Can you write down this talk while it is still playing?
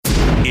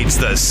It's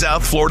the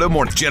South Florida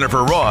Morning.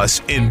 Jennifer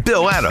Ross and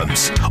Bill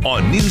Adams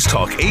on News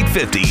Talk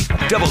 850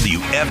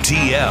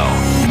 WFTL.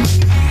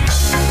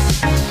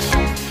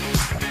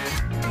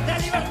 ¡La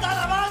libertad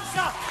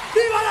avanza!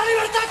 ¡Viva la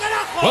libertad,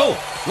 carajo! Whoa,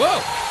 whoa.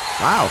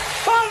 Wow.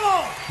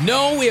 ¡Vamos!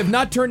 No, we have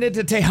not turned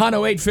into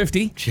Tejano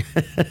 850.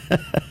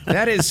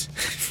 That is...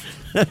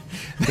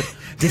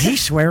 Did he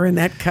swear in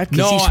that cut?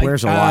 Because No, he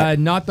swears a lot.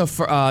 not the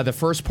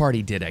first part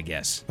he did, I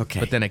guess. Okay.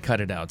 But then I cut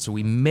it out. So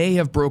we may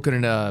have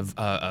broken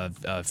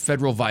a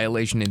federal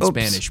violation in Oops.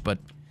 Spanish, but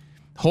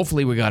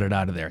hopefully we got it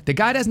out of there. The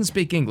guy doesn't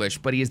speak English,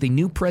 but he is the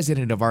new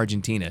president of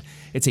Argentina.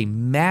 It's a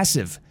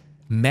massive,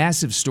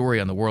 massive story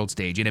on the world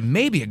stage, and it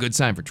may be a good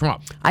sign for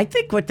Trump. I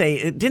think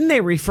didn't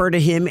they refer to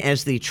him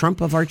as the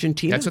Trump of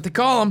Argentina? That's what they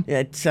call him.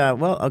 It's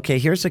okay.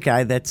 Here's a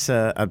guy that's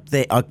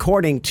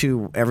according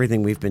to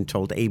everything we've been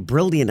told, a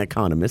brilliant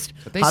economist,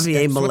 Javier that's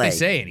Milei. what they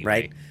say anyway.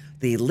 Right?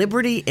 The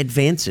Liberty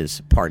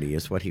Advances Party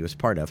is what he was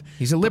part of.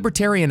 He's a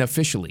libertarian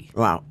officially.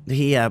 Wow.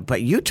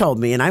 But you told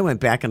me, and I went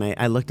back and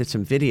I looked at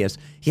some videos.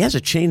 He has a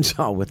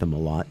chainsaw with him a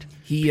lot.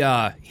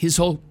 His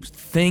whole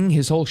thing,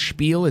 his whole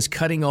spiel is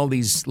cutting all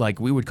these, like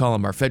we would call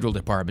them our federal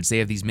departments. They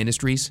have these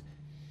ministries.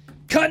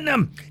 Cutting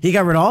them. He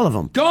got rid of all of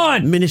them.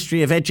 Gone.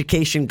 Ministry of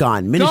Education,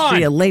 gone.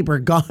 Ministry of Labor,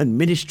 gone.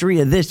 Ministry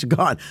of this,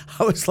 gone.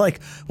 I was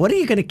like, what are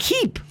you going to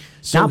keep?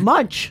 Not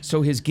much.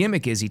 So his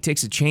gimmick is he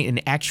takes an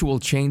actual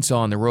chainsaw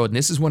on the road, and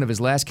this is one of his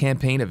last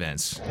campaign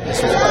events. Tell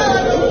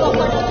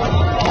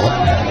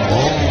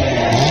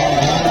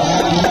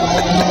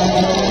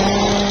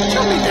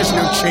me there's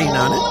no chain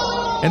on it.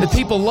 And the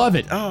people love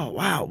it. Oh,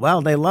 wow.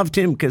 Well, they loved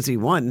him because he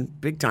won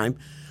big time.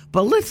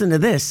 But listen to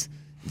this.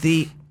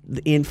 The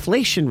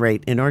inflation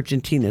rate in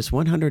Argentina is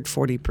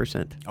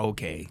 140%.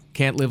 Okay.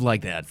 Can't live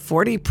like that.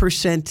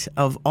 40%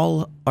 of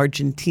all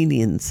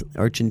Argentinians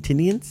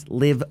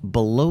live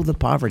below the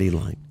poverty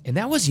line. And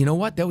that was, you know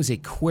what? That was a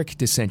quick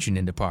descension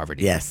into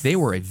poverty. Yes. They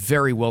were a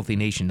very wealthy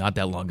nation not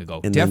that long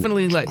ago. And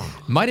Definitely,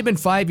 might have been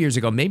 5 years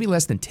ago, maybe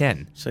less than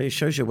 10. So it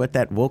shows you what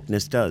that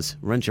wokeness does.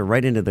 Runs you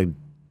right into the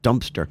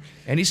dumpster.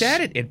 And he's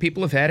had it. And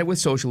people have had it with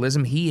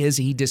socialism.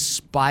 He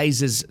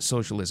despises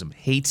socialism,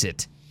 hates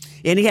it.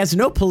 And he has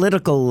no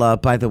political,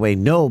 by the way,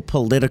 no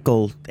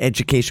political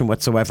education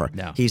whatsoever.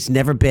 No. He's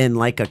never been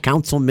like a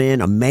councilman,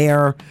 a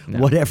mayor,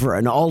 whatever,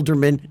 an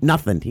alderman,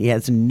 nothing. He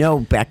has no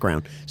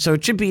background. So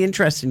it should be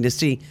interesting to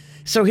see.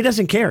 So he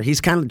doesn't care.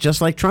 He's kind of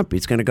just like Trump.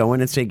 He's going to go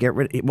in and say, he's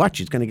going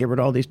to get rid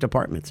of all these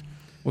departments.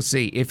 We'll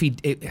see.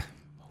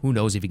 Who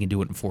knows if he can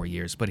do it in 4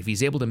 years. But if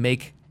he's able to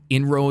make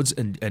inroads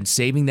and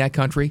saving that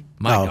country,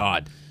 my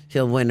God.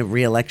 He'll win a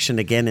re-election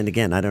again and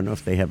again. I don't know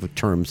if they have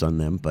terms on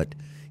them, but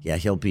yeah,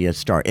 he'll be a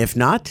star. If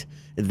not,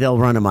 they'll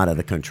run him out of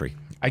the country.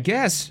 I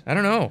guess. I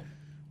don't know.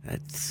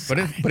 But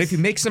if you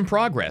make some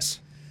progress.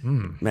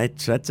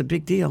 That's a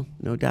big deal.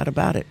 No doubt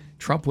about it.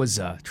 Trump was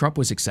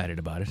excited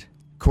about it.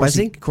 Was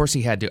he? Of course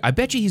he had to. I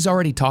bet you he's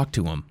already talked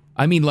to him.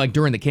 I mean, like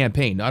during the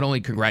campaign. Not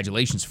only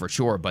congratulations for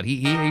sure, but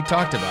he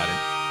talked about it.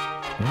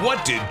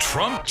 What did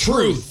Trump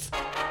Truth.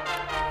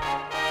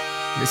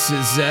 This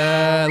is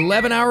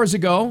 11 hours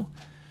ago.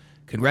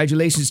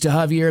 Congratulations to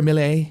Javier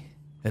Milei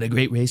and a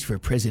great race for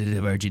president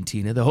of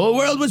Argentina. The whole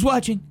world was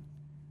watching.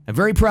 I'm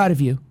very proud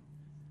of you.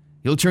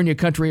 You'll turn your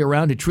country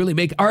around to truly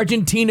make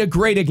Argentina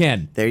great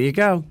again. There you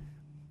go.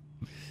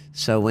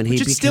 So when he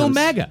becomes still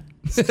MAGA.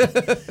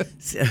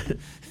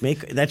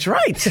 That's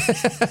right.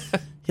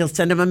 He'll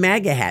send him a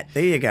MAGA hat.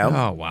 There you go.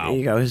 Oh, wow. There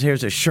you go.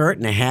 Here's a shirt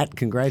and a hat.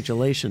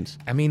 Congratulations.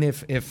 I mean,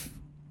 if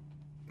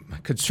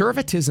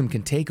conservatism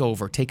can take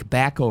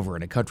back over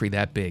in a country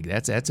that big,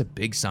 that's a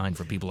big sign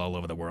for people all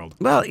over the world.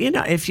 Well,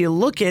 if you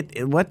look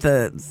at what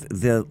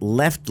the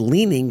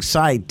left-leaning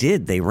side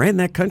did, they ran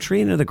that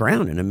country into the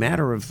ground in a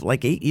matter of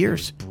like 8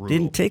 years.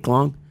 Didn't take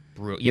long.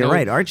 You're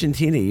right.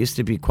 Argentina used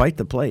to be quite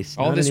the place.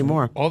 Not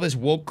anymore. All this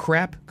woke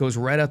crap goes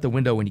right out the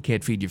window when you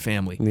can't feed your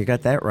family. You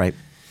got that right.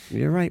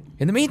 You're right.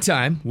 In the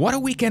meantime, what a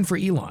weekend for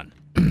Elon.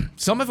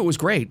 Some of it was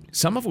great.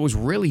 Some of it was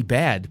really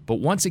bad. But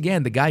once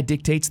again, the guy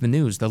dictates the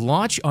news. The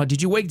launch,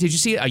 did you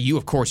see it? You,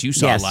 of course, you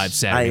saw yes, it live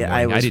Saturday morning.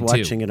 I was did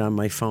watching too. it on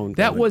my phone.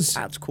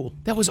 That's cool.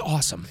 That was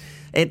awesome.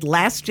 It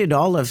lasted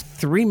all of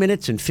 3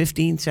 minutes and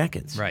 15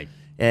 seconds. Right.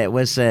 It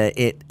was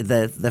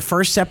the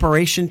first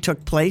separation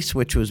took place,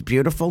 which was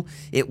beautiful.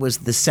 It was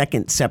the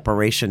second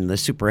separation. The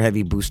Super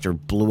Heavy booster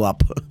blew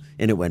up,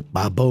 and it went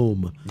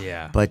ba-boom.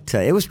 Yeah. But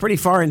it was pretty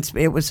far.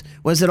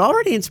 Was it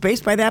already in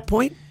space by that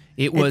point?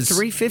 It was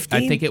 3:15.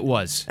 I think it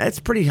was. That's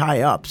pretty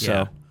high up. So.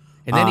 Yeah.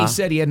 And then he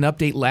said he had an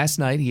update last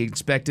night. He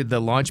inspected the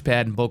launch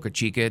pad in Boca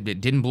Chica.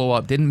 It didn't blow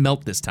up, didn't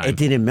melt this time. It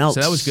didn't melt.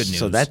 So that was good news.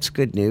 So that's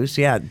good news,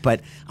 yeah.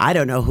 But I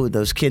don't know who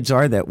those kids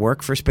are that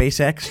work for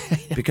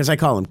SpaceX, because I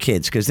call them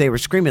kids, because they were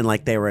screaming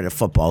like they were at a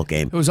football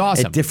game. It was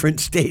awesome. At different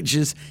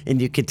stages,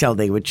 and you could tell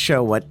they would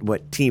show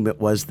what team it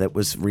was that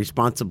was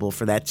responsible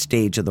for that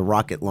stage of the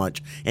rocket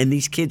launch. And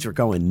these kids were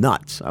going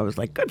nuts. I was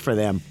like, good for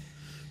them.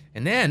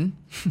 And then,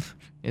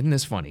 isn't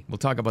this funny? We'll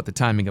talk about the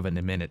timing of it in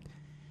a minute.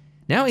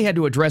 Now he had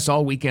to address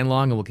all weekend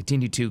long, and will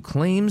continue to,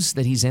 claims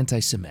that he's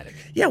anti-Semitic.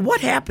 Yeah,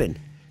 what happened?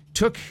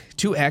 took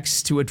to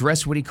X to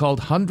address what he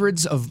called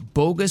hundreds of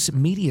bogus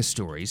media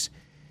stories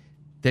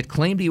that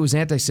claimed he was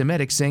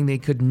anti-Semitic, saying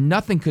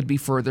nothing could be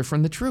further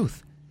from the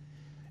truth.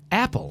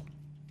 Apple,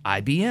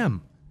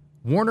 IBM,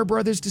 Warner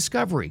Brothers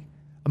Discovery,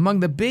 among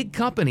the big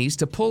companies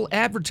to pull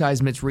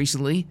advertisements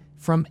recently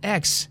from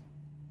X.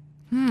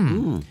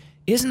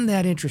 Isn't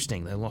that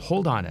interesting?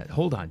 Hold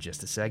on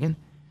just a second.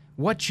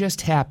 What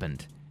just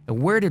happened?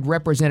 And where did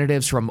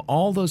representatives from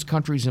all those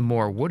countries and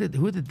more, who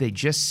did they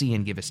just see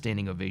and give a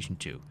standing ovation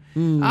to?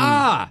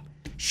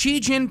 Xi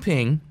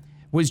Jinping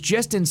was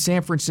just in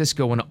San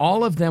Francisco, and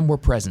all of them were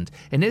present.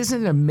 And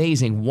isn't it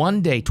amazing?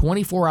 One day,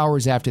 24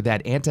 hours after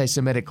that,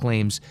 anti-Semitic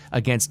claims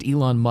against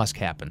Elon Musk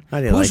happened.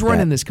 Who's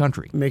running this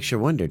country? Makes you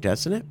wonder,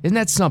 doesn't it? Isn't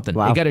that something?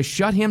 Wow. They got to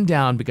shut him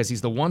down because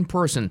he's the one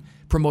person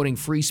promoting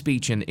free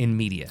speech in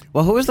media.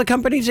 Well, who was the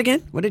companies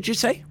again? What did you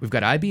say? We've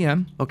got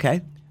IBM,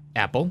 Okay.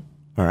 Apple,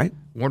 All right.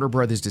 Warner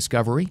Brothers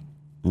Discovery,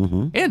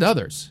 and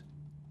others,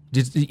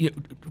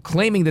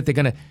 claiming that they're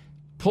going to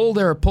pull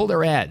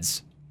their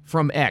ads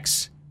from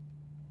X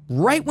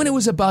right when it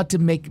was about to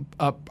make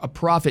a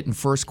profit in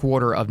first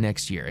quarter of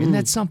next year. Isn't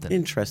that something?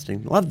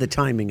 Interesting. Love the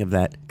timing of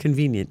that.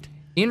 Convenient.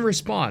 In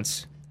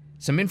response,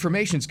 some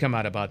information's come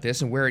out about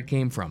this and where it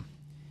came from.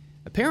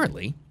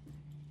 Apparently,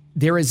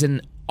 there is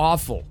an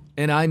awful,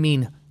 and I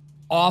mean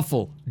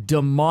awful,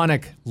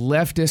 demonic,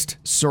 leftist,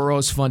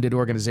 Soros-funded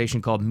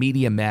organization called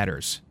Media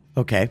Matters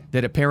Okay.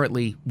 that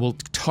apparently will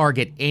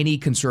target any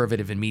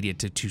conservative in media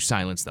to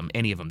silence them.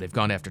 Any of them. They've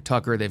gone after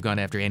Tucker. They've gone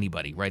after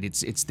anybody. Right?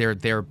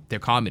 They're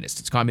communist.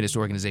 It's a communist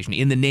organization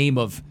in the name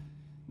of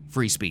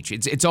free speech.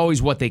 It's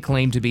always what they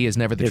claim to be is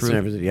never the truth.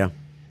 Yeah.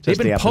 They've Just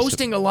the been opposite.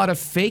 posting a lot of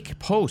fake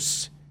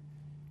posts,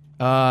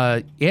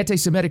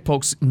 anti-Semitic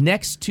posts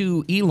next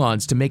to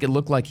Elon's to make it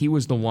look like he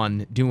was the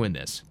one doing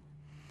this.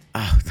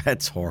 Oh,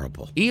 that's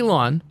horrible.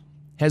 Elon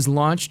has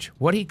launched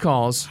what he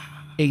calls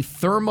a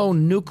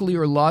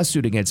thermonuclear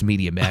lawsuit against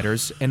Media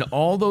Matters and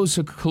all those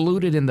who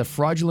colluded in the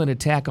fraudulent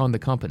attack on the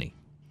company.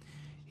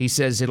 He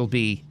says it'll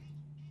be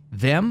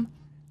them,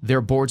 their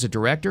boards of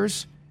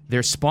directors,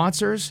 their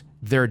sponsors,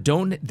 their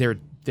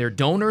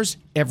donors,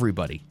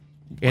 everybody.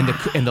 And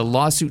the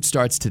lawsuit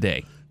starts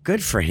today.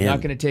 Good for him.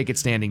 Not going to take it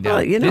standing down.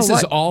 Well, you know this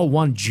is what? all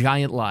one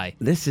giant lie.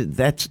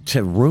 That's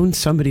to ruin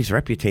somebody's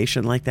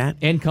reputation like that.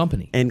 And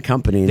company. And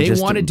company. And They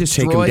just want to take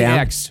 'em destroy down.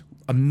 X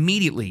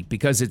immediately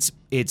because it's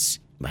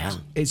Wow.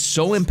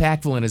 so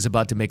impactful and is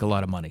about to make a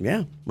lot of money.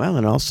 Yeah. Well,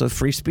 and also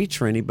free speech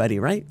for anybody,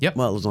 right? Yep.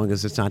 Well, as long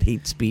as it's not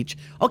hate speech.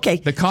 Okay.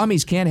 The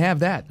commies can't have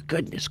that.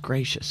 Goodness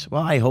gracious.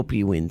 Well, I hope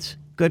he wins.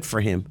 Good for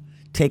him.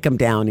 Take him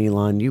down,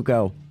 Elon. You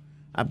go.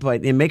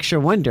 But it makes you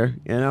wonder,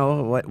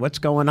 what's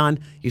going on.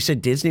 You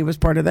said Disney was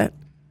part of that?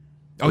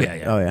 Oh,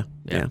 yeah. Oh,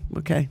 yeah.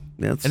 Okay.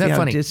 Let's see that how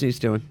funny? Disney's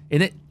doing.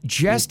 And it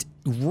just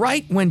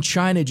right when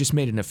China just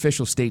made an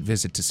official state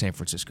visit to San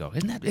Francisco.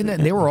 Isn't that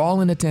they were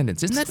all in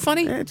attendance. Isn't that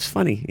funny? It's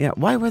funny. Yeah.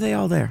 Why were they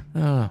all there?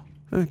 Oh.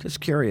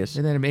 Just curious.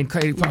 And then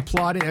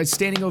applauding, a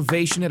standing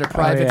ovation at a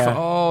private. yeah.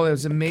 Oh, it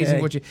was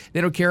amazing. Okay. They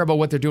don't care about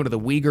what they're doing to the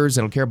Uyghurs.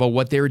 They don't care about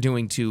what they're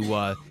doing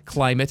to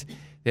climate.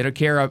 They don't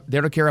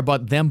care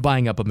about them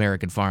buying up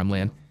American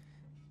farmland.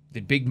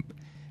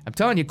 I'm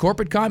telling you,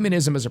 corporate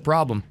communism is a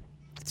problem.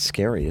 It's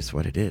scary is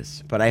what it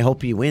is. But I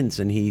hope he wins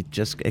and he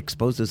just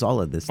exposes all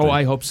of this. Oh, thing.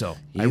 I hope so.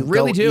 I You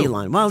really go, do.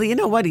 Elon. Well, you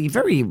know what? He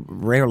very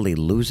rarely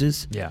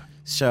loses. Yeah.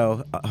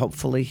 So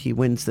hopefully he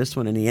wins this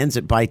one and he ends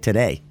it by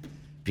today.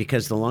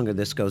 Because the longer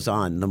this goes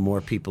on, the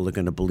more people are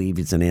going to believe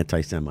he's an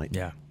anti-Semite.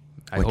 Yeah.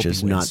 I Which hope is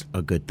he wins. not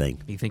a good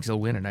thing. He thinks he'll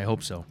win, and I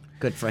hope so.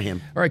 Good for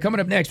him. All right, coming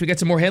up next, we got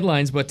some more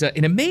headlines, but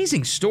an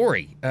amazing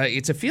story.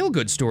 It's a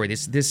feel-good story.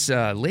 This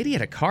lady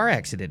had a car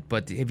accident,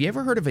 but have you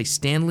ever heard of a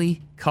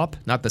Stanley Cup?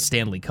 Not the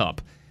Stanley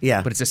Cup.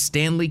 Yeah. But it's a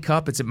Stanley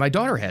Cup. My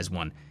daughter has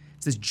one.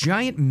 It's this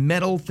giant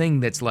metal thing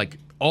that's like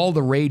all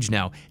the rage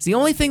now. It's the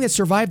only thing that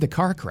survived the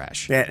car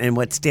crash. Yeah, and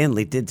what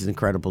Stanley did is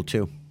incredible,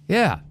 too.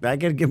 Yeah. I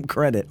got to give him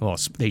credit. Well,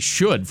 they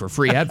should for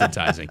free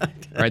advertising. All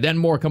right, then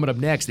more coming up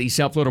next. The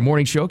South Florida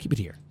Morning Show. Keep it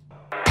here.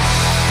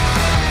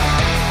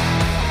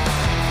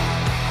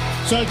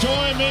 So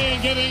join me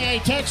in giving a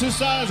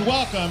Texas-sized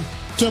welcome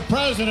to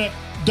President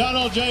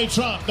Donald J.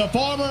 Trump, the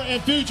former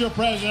and future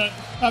president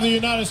of the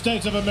United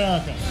States of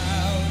America.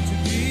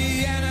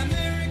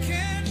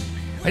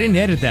 I didn't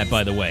edit that,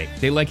 by the way.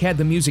 They had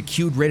the music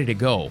cued, ready to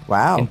go.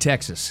 Wow. In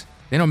Texas.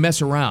 They don't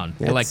mess around.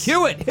 They're like,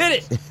 cue it,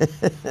 hit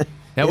it.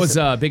 That was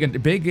a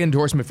big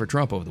endorsement for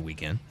Trump over the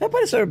weekend. But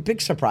it's a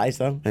big surprise,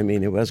 though. I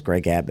mean, it was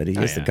Greg Abbott. He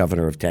is the yeah.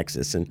 governor of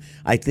Texas. And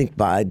I think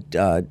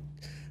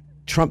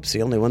Trump's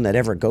the only one that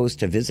ever goes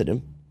to visit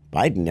him.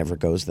 Biden never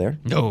goes there.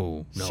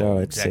 No, So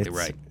exactly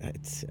right.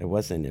 It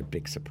wasn't a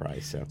big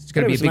surprise. So It's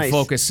going to be a big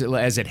focus,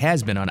 as it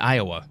has been on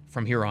Iowa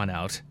from here on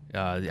out.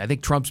 I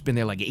think Trump's been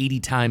there 80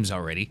 times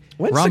already.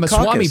 When's the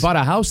Ramaswamy caucus? bought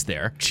a house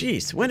there.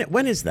 Jeez,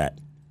 when is that?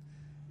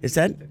 Is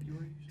that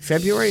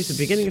February? Is it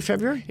the beginning of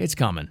February? It's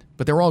coming,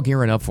 but they're all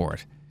gearing up for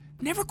it.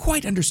 Never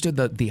quite understood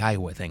the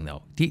Iowa thing,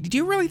 though. Do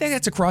you really think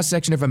that's a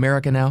cross-section of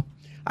America now?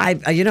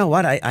 You know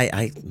what?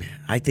 I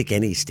think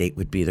any state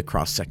would be the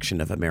cross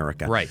section of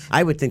America. Right.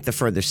 I would think the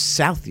further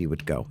south you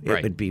would go, it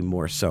Right. would be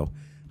more so.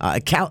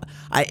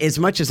 As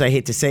much as I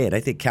hate to say it, I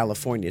think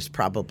California is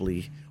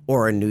probably,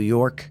 or New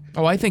York.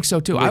 Oh, I think so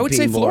too. I would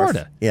say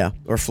Florida.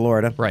 Or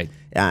Florida. Right.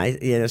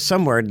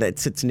 Somewhere that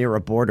sits near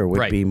a border would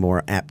Right. be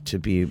more apt to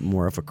be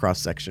more of a cross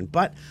section.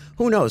 But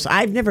who knows?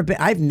 I've never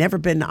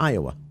been to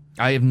Iowa.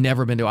 I have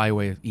never been to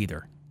Iowa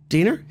either.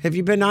 Diener, have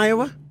you been to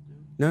Iowa?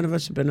 None of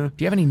us have been to.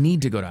 Do you have any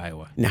need to go to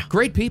Iowa? No.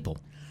 Great people.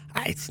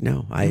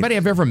 Anybody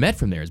I've ever met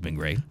from there has been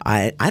great.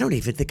 I don't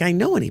even think I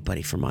know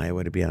anybody from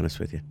Iowa, to be honest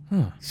with you.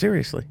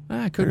 Seriously.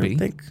 Could I be. don't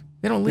think.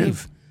 They don't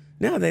leave.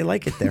 No, they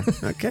like it there.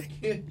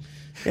 Okay.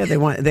 Yeah, they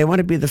want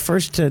to be the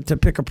first to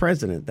pick a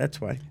president.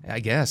 That's why. I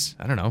guess.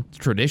 I don't know. It's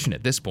tradition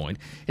at this point.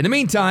 In the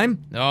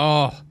meantime,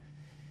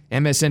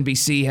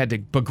 MSNBC had to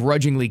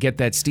begrudgingly get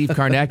that Steve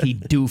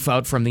Kornacki doof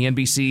out from the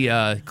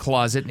NBC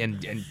closet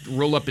and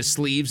roll up his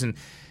sleeves. And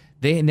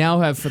they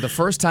now have, for the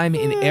first time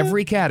in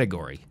every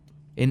category,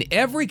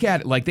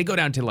 like they go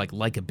down to like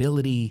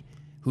likability,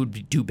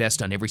 who'd do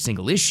best on every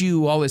single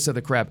issue, all this other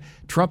crap.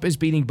 Trump is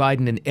beating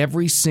Biden in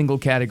every single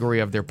category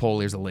of their poll.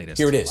 Here's the latest.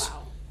 Here it is.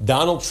 Wow.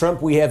 Donald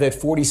Trump, we have at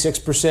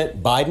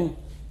 46%. Biden,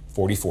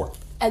 44%.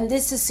 And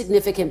this is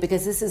significant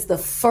because this is the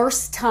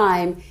first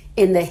time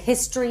in the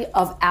history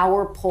of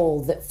our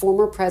poll that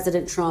former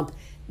President Trump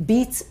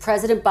beats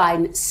President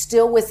Biden,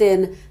 still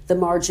within the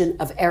margin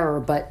of error,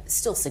 but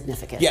still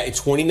significant. Yeah, in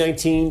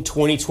 2019,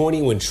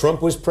 2020, when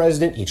Trump was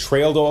president, he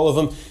trailed all of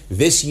them.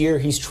 This year,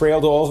 he's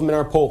trailed all of them in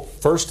our poll.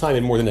 First time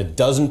in more than a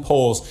dozen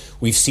polls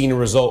we've seen a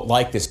result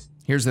like this.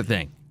 Here's the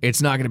thing.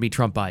 It's not going to be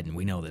Trump-Biden.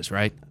 We know this,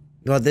 right?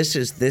 Well, this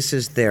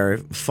is their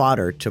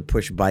fodder to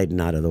push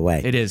Biden out of the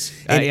way. It is.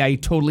 I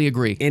totally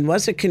agree. And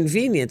was it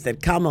convenient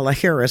that Kamala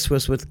Harris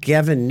was with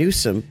Gavin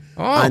Newsom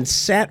on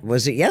set?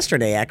 Was it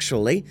yesterday,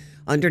 actually,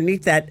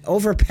 underneath that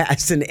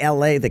overpass in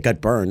L.A. that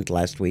got burned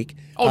last week?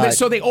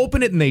 So they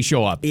open it and they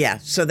show up. Yeah,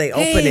 so they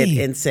open it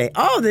and say,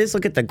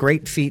 look at the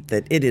great feat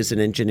that it is an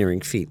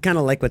engineering feat. Kind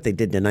of like what they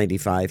did to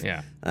 95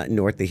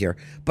 north of here.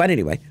 But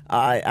anyway,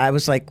 I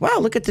was like, wow,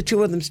 look at the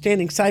two of them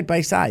standing side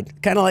by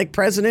side. Kind of like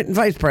president and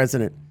vice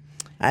president.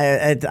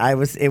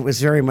 It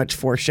was very much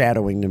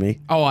foreshadowing to me.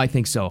 Oh, I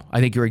think so.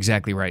 I think you're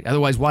exactly right.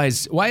 Otherwise, why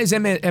is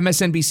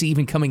MSNBC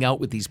even coming out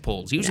with these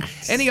polls? Usually,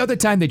 any other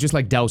time they just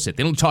like douse it.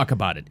 They don't talk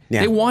about it.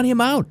 Yeah. They want him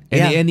out,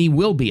 and he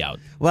will be out.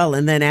 Well,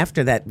 and then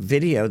after that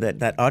video,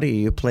 that audio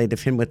you played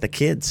of him with the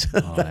kids,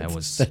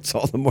 that's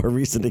all the more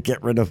reason to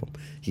get rid of him.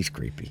 He's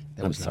creepy.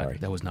 I'm sorry.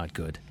 That was not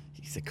good.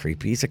 He's a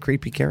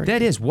creepy character.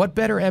 That is. What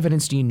better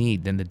evidence do you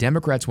need than the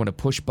Democrats want to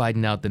push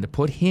Biden out than to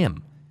put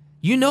him?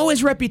 You know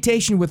his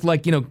reputation with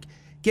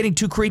getting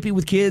too creepy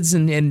with kids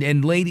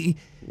and lady.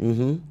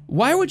 Mm-hmm.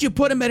 Why would you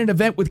put him at an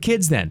event with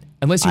kids then?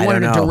 Unless you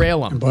wanted to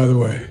derail him. And by the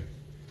way,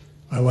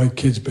 I like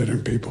kids better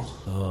than people.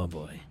 Oh,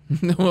 boy.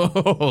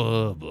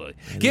 Oh, boy.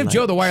 Give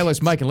Joe the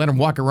wireless mic and let him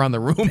walk around the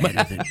room.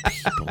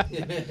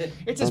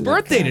 It's his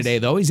birthday today,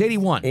 though. He's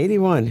 81.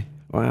 81.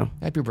 Wow.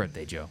 Happy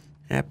birthday, Joe.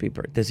 Happy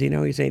birthday. Does he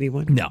know he's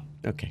 81? No.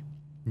 Okay.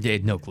 He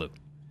had no clue.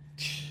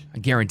 I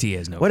guarantee he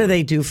has no clue. What do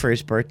they do for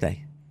his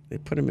birthday? They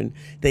put him in.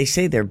 They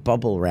say they're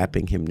bubble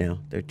wrapping him now.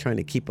 They're trying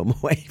to keep him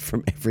away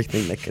from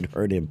everything that could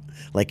hurt him,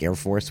 like Air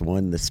Force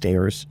One, the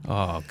stairs.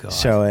 Oh God!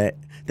 So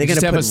they're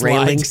going to put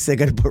railings. They're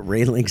going to put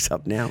railings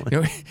up now.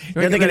 They're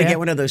going to get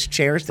one of those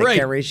chairs that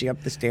carries you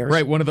up the stairs.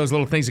 Right, one of those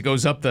little things that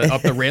goes up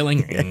the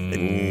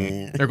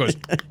railing. There goes.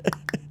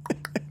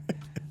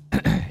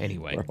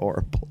 Anyway, we're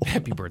horrible.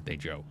 Happy birthday,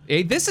 Joe.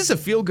 Hey, this is a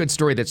feel-good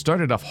story that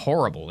started off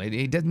horrible.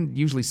 It doesn't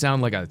usually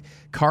sound like a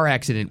car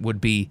accident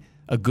would be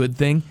a good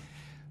thing.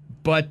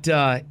 But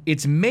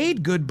it's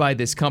made good by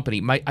this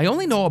company. I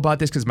only know about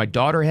this because my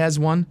daughter has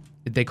one.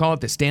 They call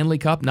it the Stanley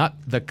Cup, not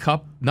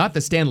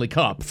the Stanley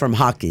Cup. From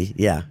hockey,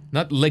 yeah.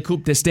 Not Le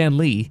Coupe de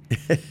Stanley.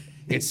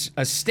 It's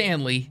a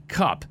Stanley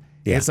Cup.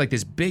 Yeah. It's like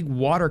this big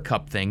water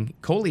cup thing.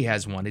 Coley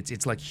has one.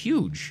 It's like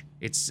huge.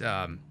 It's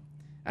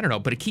I don't know,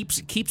 but it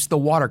keeps the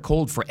water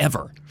cold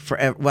forever.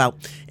 Forever. Well,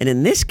 and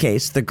in this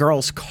case, the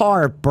girl's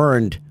car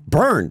burned.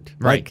 Right.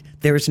 Like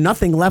there's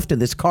nothing left of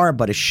this car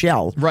but a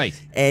shell. Right.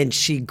 And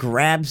she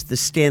grabs the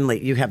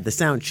Stanley. You have the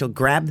sound. She'll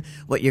grab,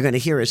 what you're going to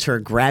hear is her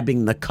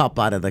grabbing the cup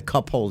out of the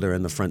cup holder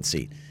in the front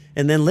seat.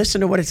 And then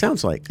listen to what it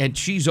sounds like. And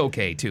she's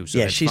okay, too. So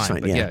yeah, that's she's fine.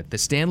 But yeah, the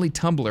Stanley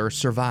tumbler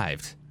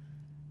survived.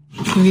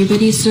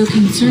 Everybody's so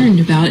concerned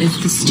about if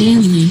the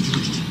Stanley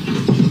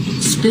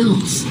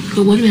spills.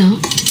 But what about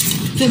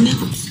the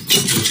milk?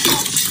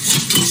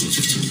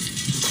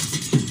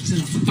 It was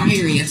on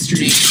fire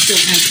yesterday. It still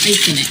has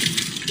ice in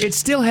it. It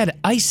still had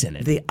ice in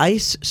it. The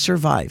ice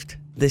survived.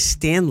 The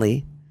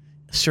Stanley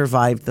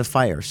survived the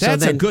fire.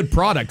 That's a good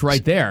product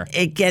right there.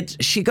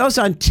 She goes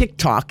on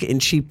TikTok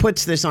and she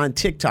puts this on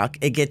TikTok.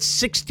 It gets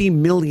 60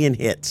 million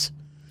hits.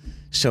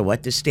 So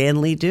what does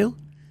Stanley do?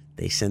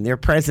 They send their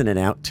president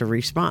out to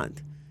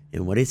respond.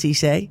 And what does he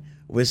say?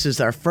 This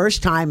is our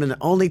first time and the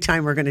only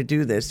time we're going to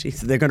do this. He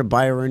said they're going to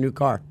buy her a new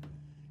car.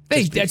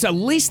 That's the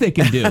least they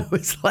can do. I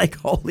was like,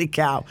 holy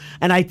cow.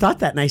 And I thought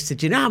that, and I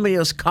said, you know how many of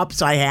those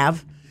cups I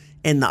have?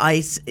 And the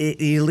ice,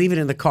 you leave it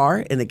in the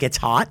car and it gets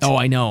hot. Oh,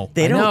 I know.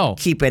 They I don't know.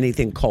 keep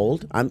anything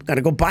cold. I'm going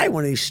to go buy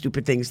one of these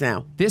stupid things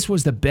now. This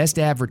was the best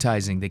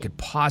advertising they could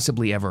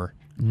possibly ever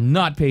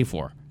not pay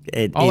for.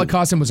 All it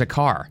cost them was a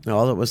car.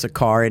 All it was a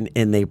car, and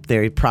they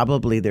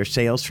probably, their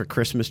sales for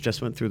Christmas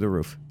just went through the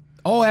roof.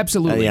 Oh,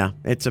 absolutely. Yeah,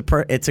 it's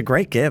a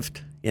great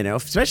gift,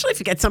 especially if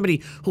you get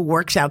somebody who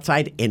works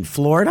outside in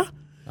Florida.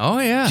 Oh,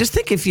 yeah. Just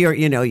think if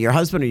your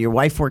husband or your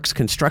wife works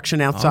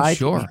construction outside.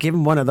 sure. You give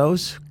them one of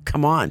those.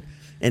 Come on.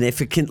 And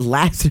if it can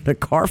last in a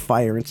car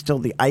fire and still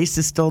the ice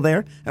is still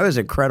there, that was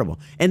incredible.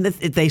 And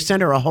they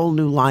sent her a whole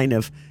new line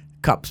of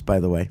cups, by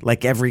the way,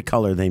 like every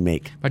color they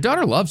make. My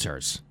daughter loves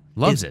hers.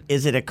 Loves it.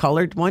 Is it a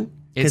colored one?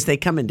 Because they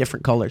come in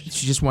different colors.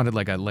 She just wanted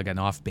like an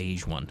off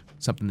beige one,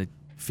 something that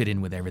fit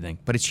in with everything.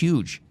 But it's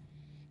huge.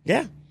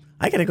 Yeah.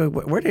 I got to go.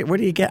 Where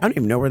do you get? I don't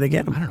even know where they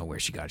get them. I don't know where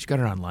she got it. She got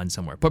it online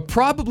somewhere. But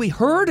probably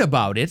heard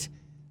about it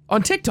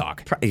on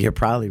TikTok. You're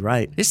probably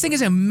right. This thing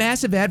is a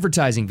massive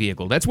advertising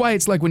vehicle. That's why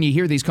it's like when you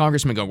hear these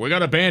congressmen go, we got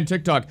to ban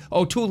TikTok.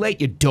 Oh, too late,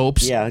 you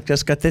dopes. Yeah, I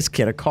just got this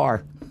kid a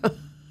car.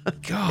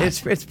 God.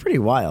 It's pretty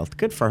wild.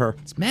 Good for her.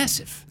 It's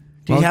massive.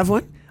 Do you have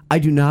one? I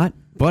do not,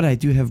 but I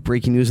do have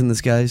breaking news in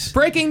this, guys.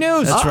 Breaking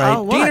news. That's right.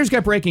 what? Diener's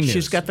got breaking news.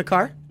 She's got the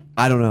car?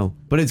 I don't know,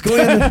 but it's going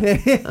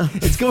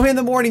it's going in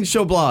the morning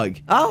show blog.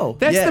 Oh.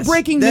 That's Yes, the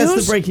breaking news?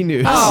 That's the breaking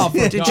news. Oh, for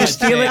Did you God's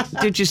steal it?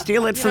 sake. Did you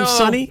steal it from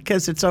Sonny?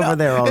 Because it's over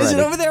there already. Is it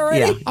over there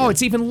already? Yeah. Oh,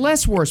 it's even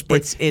less worse. But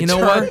It's you know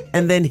her what?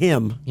 and then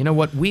him. You know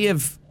what? We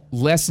have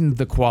lessened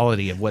the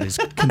quality of what is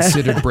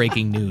considered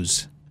breaking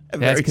news.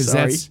 very Because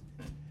sorry. that's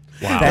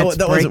wow. That's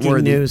that wasn't breaking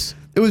worthy. news.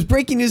 It was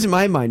breaking news in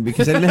my mind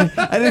because I didn't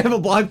have a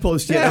blog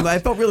post yet. And I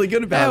felt really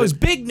good about That it. was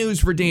big news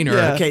for Diener.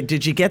 Yeah. Okay,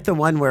 did you get the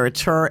one where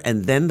it's her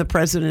and then the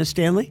president of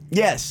Stanley?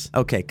 Yes.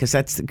 Okay,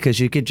 because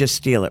you could just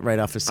steal it right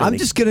off of Sonny. I'm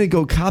just going to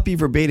go copy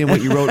verbatim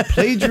what you wrote.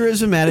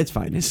 Plagiarism at its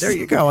finest. There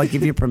you go. I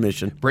give you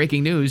permission.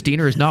 Breaking news: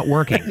 Diener is not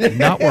working.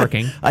 Not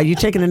working. Are you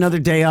taking another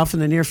day off in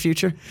the near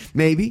future?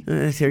 Maybe.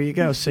 There you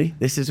go. See,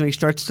 this is when he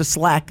starts to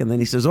slack, and then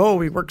he says, "Oh,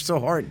 we worked so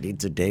hard,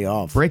 needs a day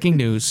off." Breaking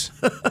news.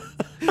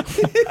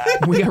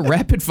 We got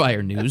rapid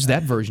fire news,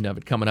 that version of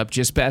it coming up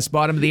just past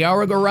bottom of the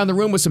hour. Go around the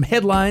room with some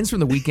headlines from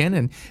the weekend,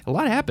 and a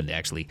lot happened,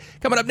 actually.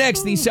 Coming up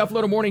next, the Self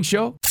Loader Morning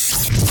Show.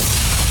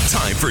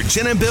 Time for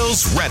Jen and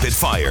Bill's Rapid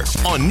Fire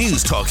on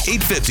News Talk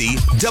 850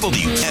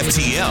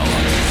 WFTL.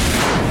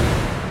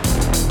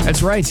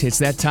 That's right. It's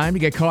that time to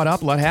get caught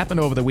up. A lot happened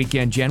over the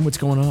weekend. Jen, what's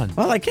going on?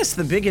 Well, I guess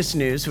the biggest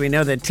news, we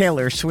know that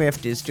Taylor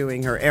Swift is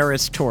doing her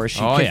Eras Tour. She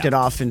kicked it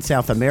off in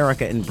South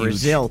America in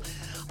Brazil.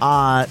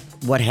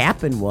 What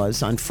happened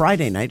was on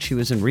Friday night, she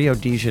was in Rio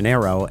de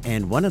Janeiro,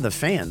 and one of the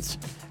fans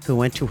who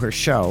went to her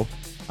show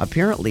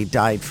apparently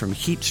died from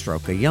heat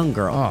stroke, a young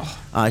girl.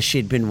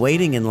 She'd been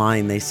waiting in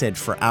line, they said,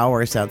 for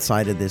hours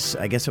outside of this,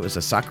 I guess it was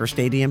a soccer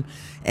stadium.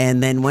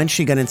 And then when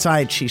she got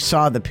inside, she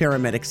saw the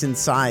paramedics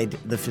inside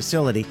the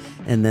facility,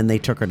 and then they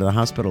took her to the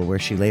hospital where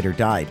she later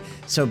died.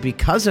 So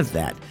because of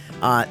that,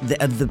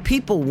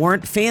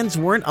 fans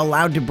weren't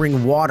allowed to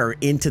bring water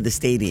into the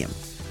stadium.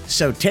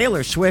 So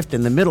Taylor Swift,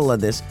 in the middle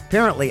of this,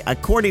 apparently,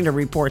 according to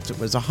reports, it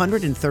was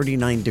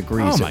 139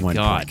 degrees at one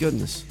point.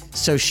 Goodness.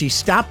 So she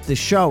stopped the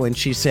show and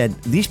she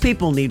said, "These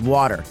people need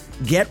water.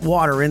 Get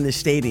water in the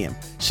stadium."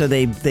 So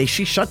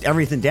she shut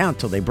everything down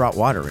until they brought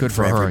water in. Good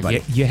for her.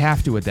 everybody. You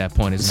have to at that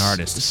point as an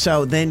artist.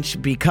 So then,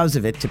 because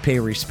of it, to pay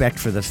respect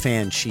for the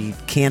fans, she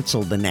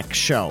canceled the next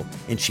show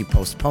and she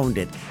postponed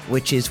it,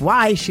 which is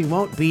why she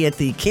won't be at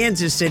the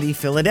Kansas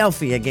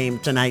City-Philadelphia game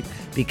tonight,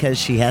 because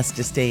she has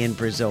to stay in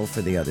Brazil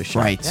for the other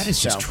show. Right. That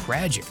is just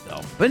tragic,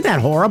 though. Isn't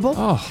that horrible?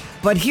 Oh.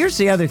 But here's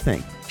the other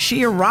thing.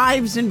 She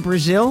arrives in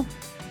Brazil.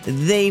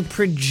 They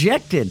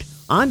projected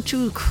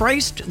onto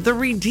Christ the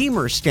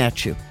Redeemer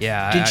statue.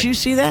 Yeah. Did you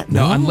see that?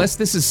 No, unless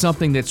this is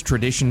something that's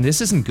tradition. This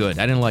isn't good.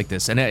 I didn't like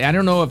this. And I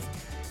don't know if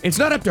it's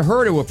not up to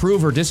her to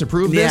approve or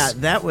disapprove Yeah, this.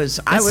 that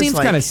was. That seems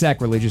kind of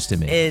sacrilegious to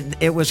me.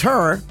 It was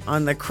her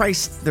on the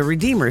Christ the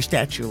Redeemer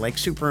statue, like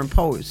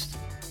superimposed,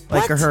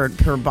 like What?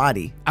 her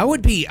body. I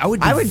would be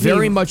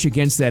very much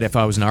against that if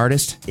I was an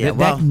artist.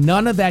 Yeah,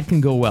 None of that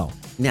can go well.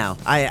 Now,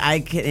 I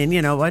can, and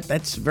you know what?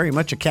 That's very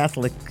much a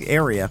Catholic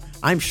area.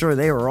 I'm sure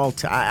they were all.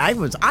 I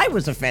was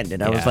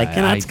offended. I was Yeah, like,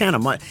 that's kind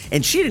of much.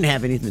 And she didn't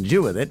have anything to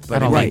do with it. But I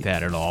don't anyway. like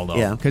that at all, though.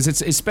 Yeah. Because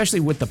it's especially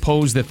with the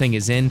pose the thing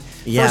is in.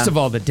 Yeah. First of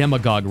all, the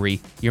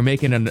demagoguery. You're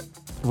making a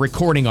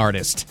recording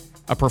artist,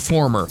 a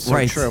performer.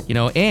 So true. You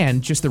know,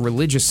 and just the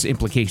religious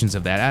implications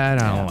of that.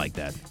 I don't like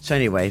that. So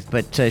anyway,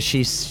 but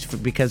she's,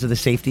 because of the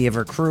safety of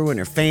her crew and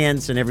her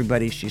fans and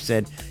everybody, she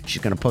said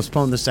she's going to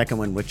postpone the second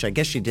one, which I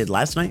guess she did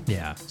last night.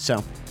 Yeah.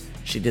 So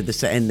she did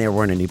this, and there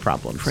weren't any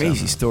problems.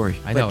 Crazy story.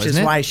 I know, Which is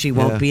isn't it? why she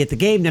won't Yeah. be at the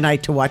game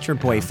tonight to watch her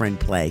boyfriend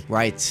play.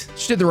 Right.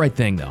 She did the right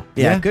thing, though.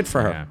 Yeah, good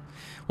for her. Yeah.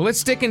 Well, let's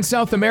stick in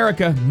South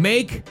America.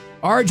 Make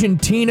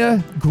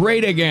Argentina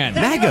great again.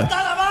 ¡La libertad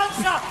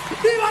avanza!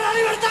 ¡Viva la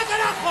libertad,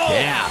 carajo!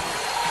 Yeah.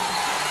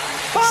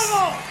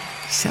 ¡Vamos!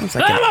 Sounds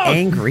like an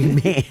angry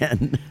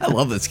man. I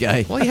love this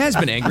guy. Well, he has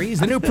been angry. He's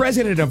the new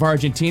president of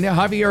Argentina,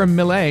 Javier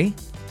Milei.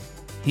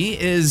 He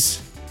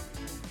is...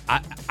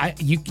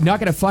 You're not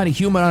going to find a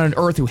human on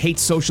earth who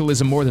hates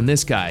socialism more than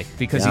this guy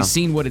because Yeah. he's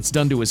seen what it's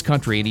done to his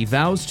country, and he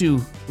vows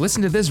to,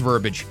 listen to this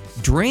verbiage,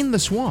 drain the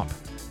swamp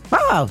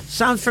Oh,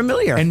 sounds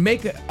familiar. and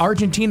make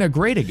Argentina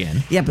great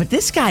again. yeah, but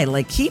this guy,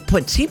 like, he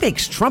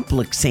makes Trump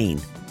look sane.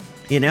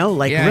 You know,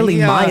 like Yeah, really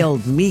he,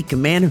 mild, meek,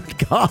 mannered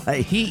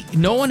guy.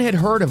 No one had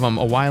heard of him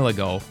a while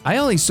ago. I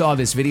only saw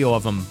this video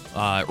of him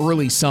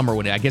early summer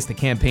when I guess the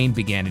campaign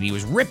began, and he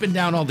was ripping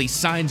down all these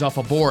signs off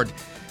a board,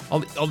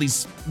 all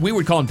these, we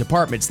would call them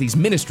departments, these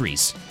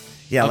ministries.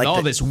 Yeah, Of like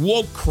all this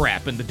woke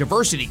crap and the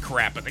diversity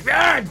crap and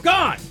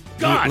gone.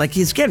 Like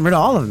he's getting rid of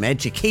all of them.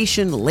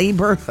 Education,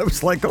 labor. I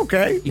was like,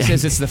 okay. He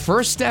says it's the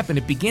first step, and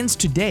it begins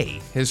today,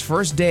 his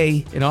first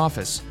day in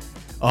office,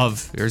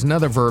 of, there's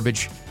another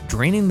verbiage,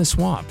 draining the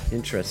swamp.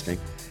 Interesting.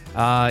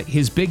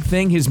 His big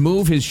thing, his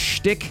move, his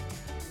shtick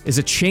is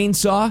a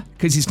chainsaw,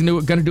 because he's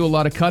going to do a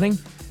lot of cutting.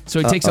 So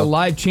he takes a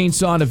live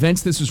chainsaw on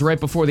events. This was right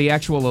before the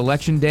actual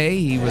election day.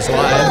 He was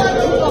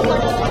live.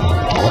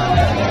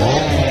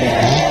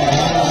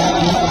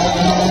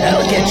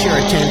 That'll get your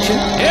attention.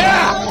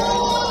 Yeah!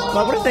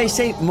 Well, what did they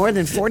say? More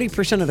than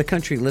 40% of the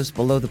country lives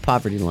below the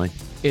poverty line.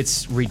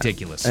 It's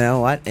ridiculous. You know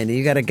what? And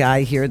you got a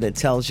guy here that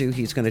tells you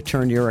he's going to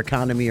turn your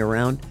economy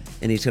around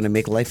and he's going to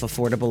make life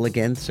affordable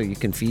again so you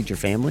can feed your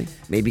family,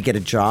 maybe get a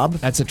job.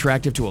 That's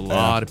attractive to a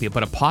lot of people.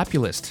 But a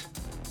populist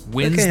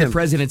wins Look at the him.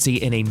 presidency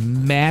in a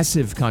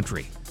massive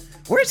country.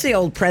 Where's the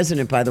old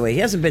president, by the way? He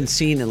hasn't been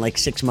seen in like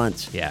 6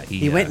 months. Yeah,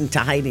 he went into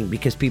hiding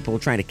because people were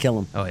trying to kill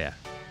him. Oh, yeah.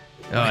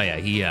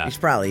 He's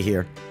probably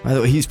here. By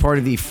the way, he's part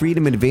of the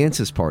Freedom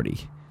Advances Party.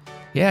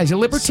 Yeah, he's a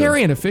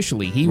libertarian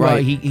officially. He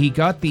Right. he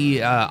got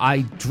the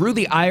I drew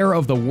the ire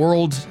of the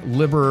world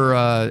liberal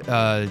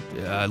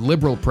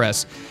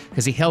press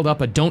because he held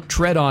up a "Don't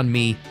Tread on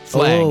Me"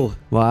 flag. Oh,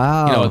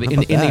 wow. You know, How in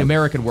about the that?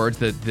 American words,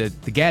 the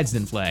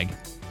Gadsden flag.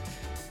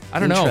 I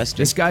don't know. Interesting.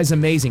 This guy's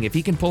amazing. If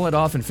he can pull it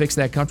off and fix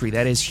that country,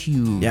 that is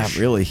huge. Yeah,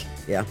 really.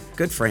 Yeah,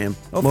 good for him.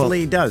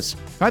 Hopefully he does.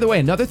 By the way,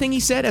 another thing he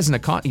said as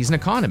he's an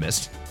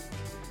economist,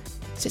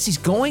 says he's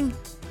going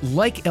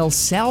like El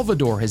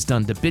Salvador has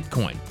done to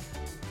Bitcoin.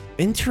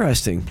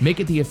 Interesting. Make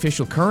it the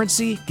official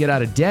currency, get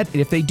out of debt.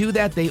 And if they do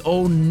that, they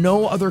owe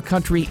no other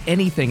country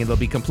anything, and they'll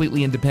be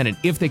completely independent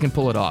if they can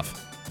pull it off.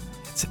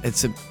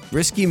 It's a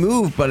risky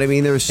move, but I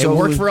mean, there's so It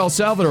worked for El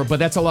Salvador, but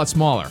that's a lot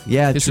smaller.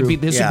 Yeah, this true.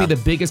 would be Yeah. the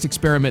biggest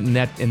experiment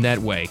in that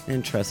way.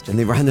 Interesting. And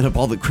they rounded up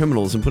all the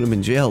criminals and put them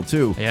in jail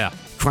too. Yeah.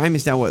 Crime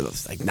is now what,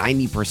 like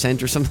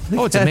 90% or something.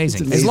 Oh, like it's that?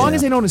 amazing. As long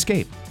as they don't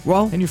escape,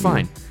 Well, then you're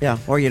fine. Yeah,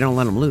 or you don't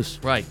let him loose.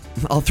 Right.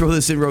 I'll throw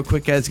this in real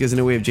quick, guys, because I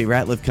know we have Jay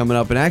Ratliff coming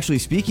up. And actually,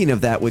 speaking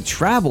of that, with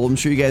travel, I'm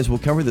sure you guys will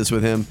cover this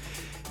with him.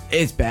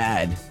 It's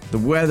bad. The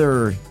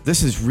weather,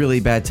 this is really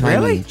bad timing.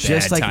 Really?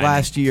 Just Bad like timing.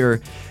 last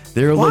year.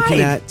 They're Why?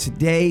 looking at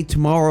today,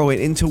 tomorrow, and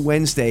into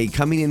Wednesday,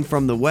 coming in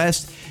from the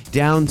west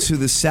down to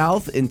the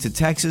south, into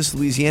Texas,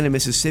 Louisiana,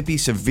 Mississippi,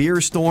 severe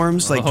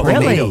storms like Oh.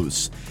 Really?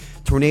 tornadoes.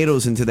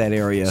 Tornadoes into that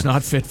area. It's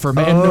not fit for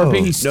man nor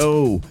beast.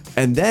 No.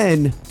 And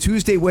then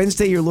Tuesday,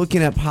 Wednesday, you're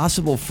looking at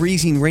possible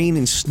freezing rain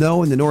and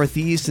snow in the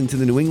Northeast into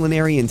the New England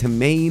area, into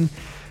Maine.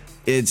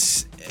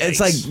 It's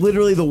like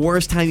literally the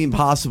worst timing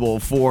possible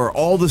for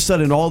all of a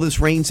sudden all this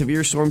rain,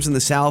 severe storms in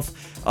the south,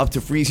 up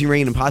to freezing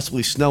rain and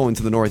possibly snow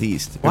into the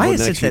Northeast. Why over is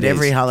the it next few that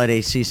every days.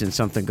 holiday season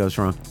something goes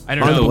wrong? I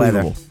don't On know. the weather.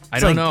 Unbelievable. I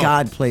It's don't like know.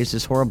 God plays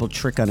this horrible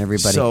trick on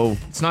everybody. So,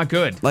 It's not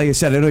good. like I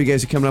said, I know you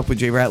guys are coming up with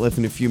Jay Ratliff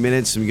in a few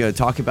minutes, and we got to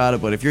talk about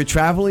it. But if you're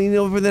traveling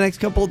over the next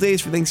couple of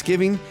days for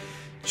Thanksgiving,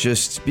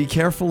 just be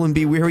careful and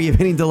be wary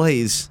of any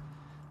delays.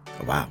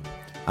 wow.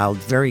 I'll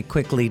very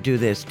quickly do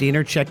this.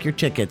 Diener, check your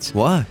tickets.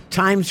 What?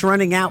 Time's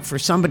running out for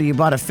somebody who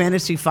bought a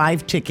Fantasy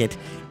 5 ticket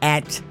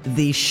at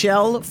the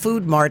Shell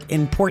Food Mart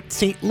in Port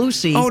St.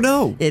 Lucie. Oh,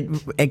 no. It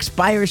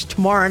expires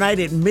tomorrow night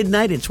at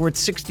midnight. It's worth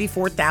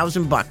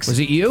 $64,000. Was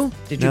it you?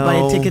 Did you buy a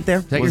No. ticket there?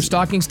 Is that your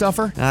stocking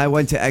stuffer? I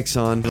went to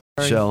Exxon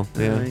Shell.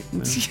 Yeah. All right.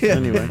 Well,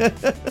 anyway,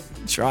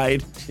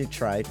 Tried. you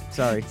tried.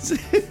 Sorry.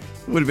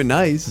 Would have been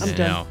nice. I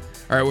know.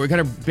 All right, we're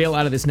going to bail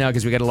out of this now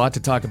because we got a lot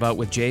to talk about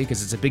with Jay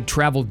because it's a big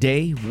travel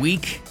day,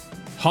 week,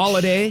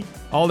 holiday,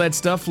 all that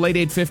stuff. Late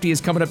 8:50 is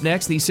coming up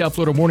next. The South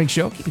Florida Morning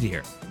Show. Keep it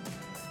here.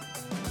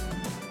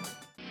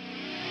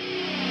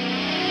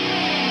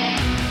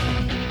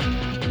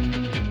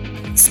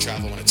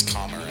 Travel when it's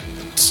calmer,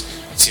 and it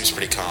seems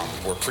pretty calm.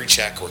 We're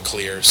pre-check, we're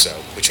clear, so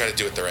we try to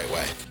do it the right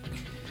way.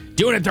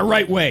 Doing it the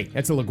right way.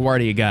 That's a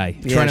LaGuardia guy.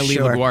 Yeah, Trying to leave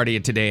sure.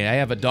 LaGuardia today. I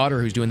have a daughter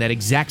who's doing that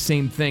exact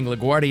same thing.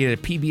 LaGuardia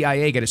at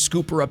PBIA. Got to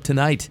scoop her up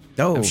tonight.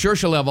 Oh. I'm sure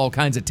she'll have all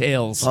kinds of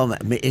tales. Well,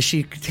 is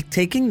she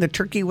taking the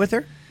turkey with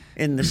her?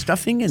 And the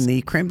stuffing and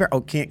the cranberry?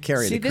 Oh, can't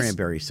carry See, the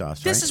cranberry sauce,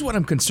 right? This is what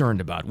I'm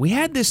concerned about. We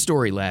had this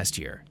story last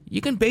year.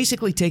 You can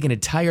basically take an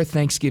entire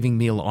Thanksgiving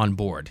meal on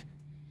board,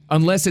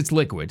 unless it's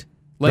liquid,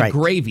 like Right.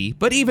 gravy.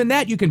 But even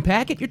that, you can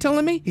pack it, you're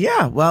telling me?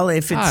 Yeah, well,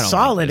 if I don't it's like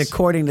solid, this.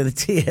 according to the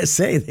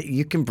TSA, that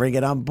you can bring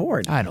it on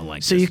board. I don't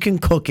like So this. you can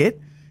cook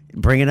it,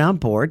 bring it on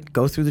board,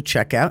 go through the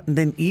checkout, and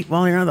then eat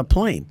while you're on the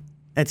plane.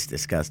 That's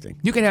disgusting.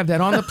 You can have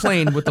that on the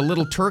plane with the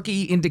little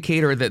turkey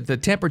indicator, that the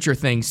temperature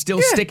thing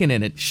still sticking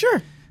in it.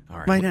 Sure. All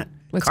right. Why not?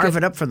 Carve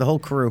it up for the whole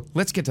crew.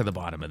 Let's get to the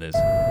bottom of this.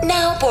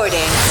 Now boarding.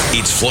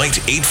 It's Flight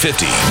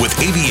 850 with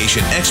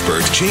aviation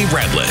expert Jay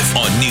Radliff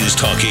on News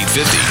Talk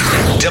 850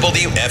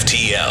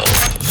 WFTL.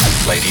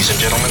 Ladies and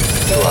gentlemen,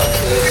 you are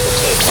cleared for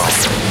takeoff.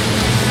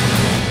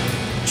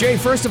 Jay,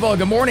 first of all,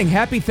 good morning.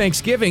 Happy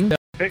Thanksgiving.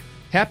 Hey.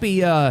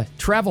 Happy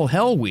Travel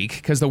Hell Week,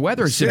 because the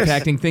weather's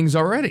impacting things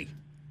already.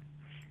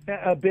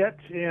 A bit,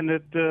 and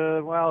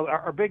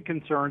our big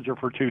concerns are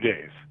for 2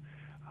 days.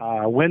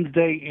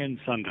 Wednesday and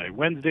Sunday.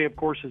 Wednesday, of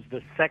course, is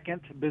the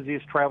second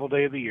busiest travel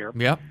day of the year.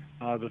 Yep.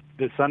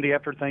 The Sunday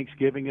after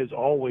Thanksgiving is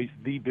always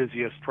the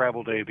busiest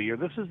travel day of the year.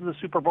 This is the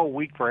Super Bowl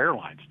week for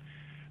airlines.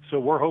 So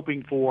we're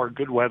hoping for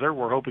good weather.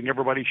 We're hoping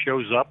everybody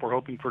shows up. We're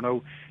hoping for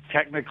no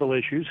technical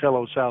issues,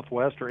 hello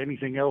Southwest, or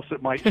anything else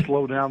that might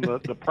slow down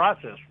the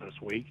process this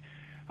week,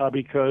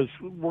 because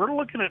we're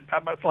looking at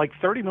about like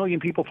 30 million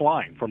people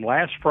flying from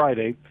last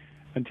Friday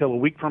until a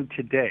week from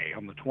today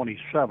on the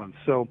 27th.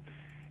 So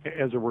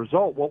as a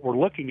result, what we're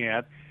looking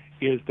at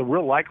is the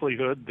real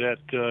likelihood that,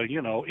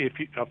 if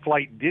a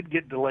flight did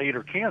get delayed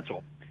or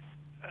canceled,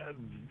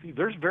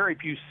 there's very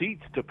few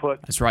seats to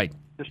put. That's right.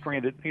 The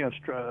stranded,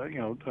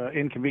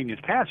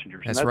 inconvenienced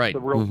passengers. That's and that's right. the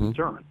real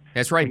concern.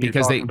 That's right,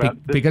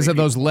 because of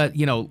those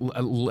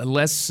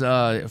less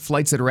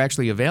flights that are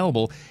actually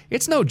available.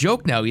 It's no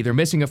joke now, either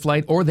missing a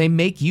flight or they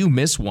make you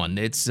miss one.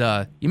 It's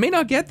you may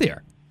not get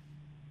there.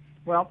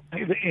 Well,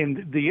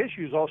 and the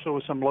issue is also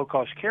with some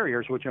low-cost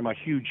carriers, which I'm a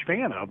huge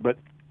fan of. But,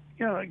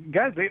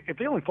 guys, if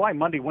they only fly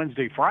Monday,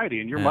 Wednesday,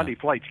 Friday, and your Monday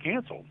flight's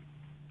canceled,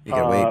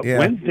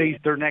 Wednesday's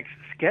their next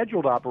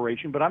scheduled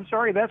operation, but I'm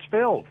sorry, that's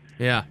filled.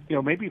 Yeah.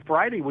 Maybe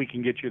Friday we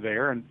can get you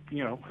there, and,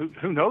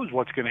 who knows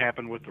what's going to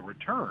happen with the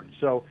return.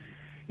 So,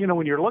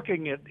 when you're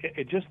looking at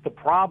just the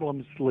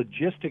problems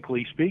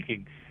logistically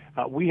speaking,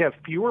 we have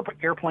fewer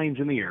airplanes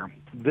in the air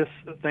this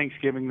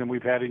Thanksgiving than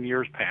we've had in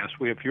years past.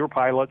 We have fewer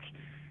pilots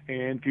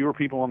and fewer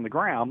people on the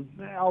ground,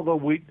 although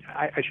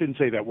I shouldn't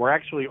say that. We're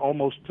actually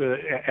almost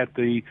at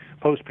the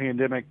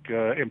post-pandemic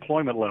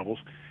employment levels.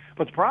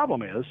 But the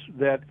problem is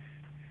that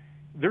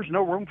there's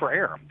no room for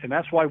error, and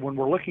that's why when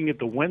we're looking at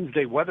the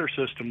Wednesday weather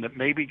system that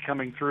may be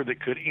coming through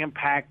that could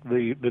impact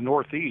the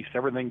Northeast,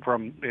 everything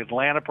from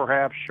Atlanta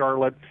perhaps,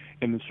 Charlotte,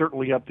 and then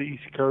certainly up the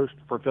East Coast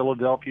for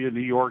Philadelphia,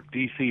 New York,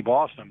 D.C.,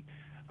 Boston,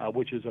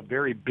 which is a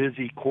very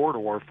busy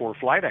corridor for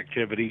flight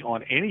activity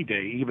on any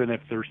day, even if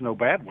there's no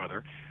bad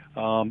weather.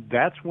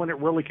 That's when it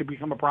really could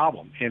become a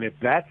problem. And if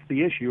that's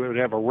the issue, it would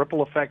have a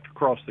ripple effect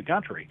across the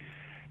country.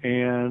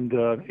 And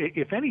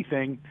if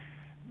anything,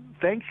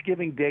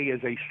 Thanksgiving Day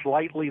is a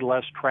slightly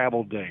less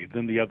traveled day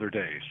than the other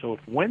days. So if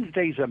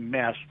Wednesday's a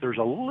mess, there's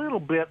a little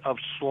bit of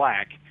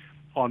slack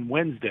on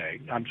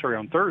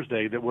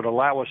Thursday that would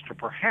allow us to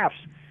perhaps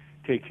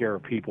take care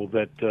of people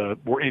that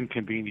were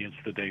inconvenienced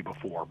the day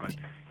before. But,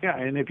 yeah,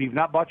 and if you've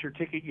not bought your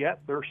ticket yet,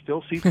 there are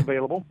still seats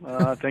available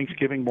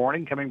Thanksgiving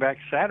morning, coming back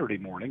Saturday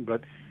morning,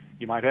 but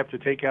you might have to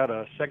take out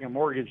a second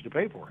mortgage to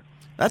pay for it.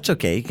 That's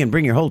okay. You can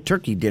bring your whole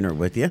turkey dinner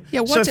with you.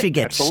 Yeah, so if you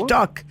get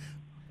stuck,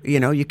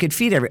 you could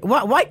feed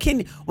why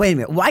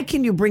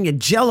can you bring a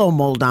Jell-O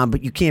mold on,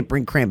 but you can't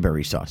bring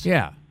cranberry sauce?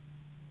 Yeah.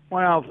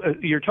 Well,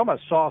 you're talking about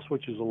sauce,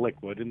 which is a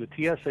liquid, and the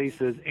TSA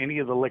says any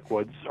of the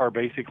liquids are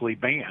basically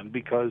banned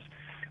because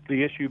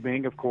the issue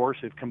being, of course,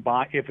 if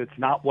it's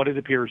not what it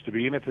appears to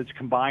be, and if it's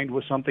combined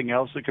with something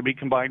else, it could be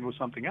combined with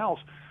something else,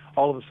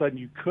 all of a sudden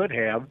you could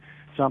have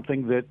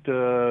something that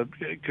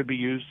could be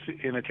used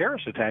in a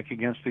terrorist attack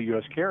against a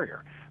U.S.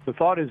 carrier. The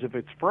thought is if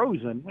it's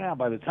frozen,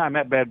 by the time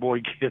that bad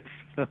boy gets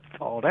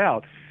thawed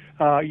out,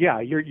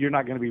 you're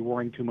not going to be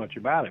worrying too much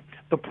about it.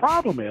 The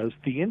problem is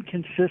the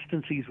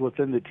inconsistencies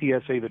within the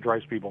TSA that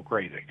drives people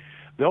crazy.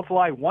 They'll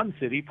fly one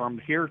city from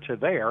here to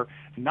there,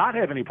 not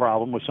have any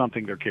problem with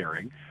something they're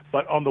carrying,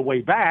 but on the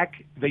way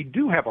back, they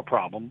do have a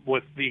problem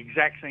with the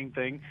exact same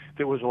thing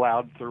that was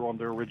allowed through on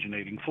their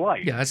originating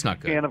flight. Yeah, that's not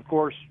good. And, of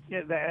course,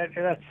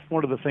 that's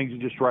one of the things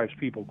that just drives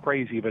people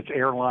crazy, if it's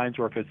airlines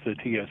or if it's the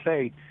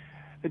TSA.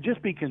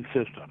 Just be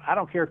consistent. I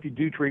don't care if you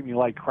do treat me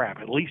like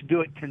crap. At least do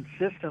it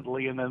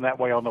consistently, and then that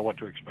way I'll know what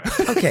to expect.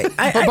 Okay.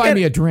 Or buy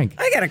me a drink.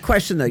 I got a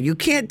question, though. You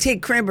can't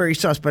take cranberry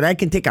sauce, but I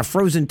can take a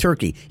frozen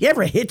turkey. You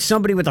ever hit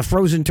somebody with a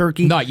frozen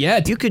turkey? Not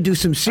yet. You could do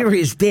some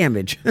serious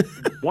damage.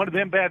 One of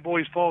them bad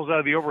boys falls out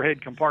of the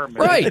overhead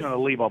compartment. Right. It's going to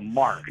leave a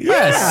mark.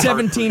 Yeah,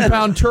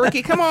 17-pound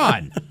turkey. Come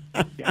on.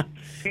 Yeah.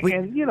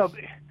 And,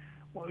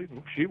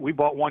 we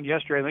bought one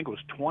yesterday. I think it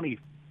was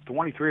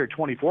 23 or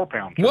 24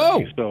 pound turkey.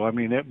 Whoa! So I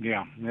mean,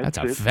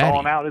 it's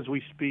falling out as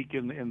we speak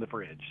in the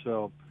fridge.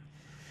 So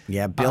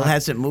yeah, Bill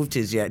hasn't moved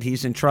his yet.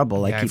 He's in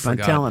trouble. I keep on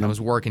forgot. telling him. I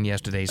was working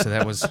yesterday, so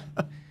that was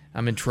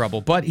I'm in trouble.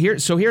 But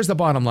here's the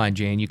bottom line,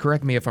 Jane. You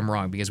correct me if I'm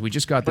wrong, because we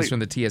just got this from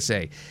the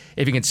TSA.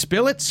 If you can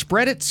spill it,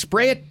 spread it,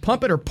 spray it,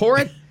 pump it, or pour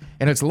it,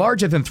 and it's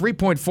larger than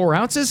 3.4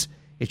 ounces,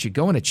 it should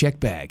go in a check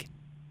bag.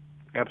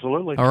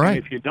 Absolutely. All right.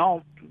 And if you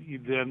don't,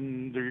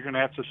 then you're going to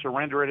have to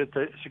surrender it at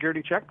the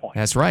security checkpoint.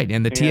 That's right.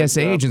 And the TSA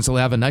agents will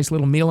have a nice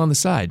little meal on the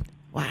side.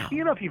 Wow.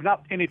 You know, if you've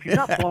not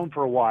flown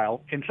for a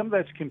while, and some of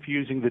that's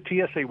confusing, the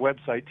TSA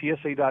website,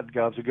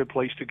 tsa.gov, is a good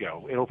place to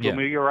go. It'll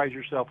familiarize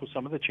yourself with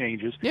some of the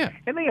changes. Yeah.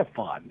 And they have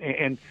fun.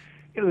 And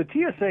you know, the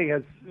TSA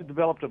has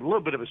developed a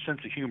little bit of a sense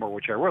of humor,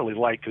 which I really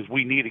like because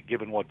we need it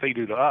given what they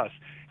do to us.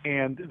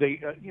 And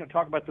they,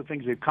 talk about the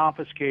things they've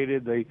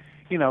confiscated. They,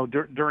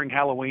 during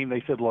Halloween,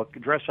 they said, look,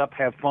 dress up,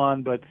 have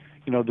fun, but,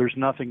 there's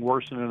nothing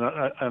worse than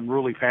an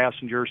unruly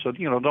passenger. So,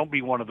 don't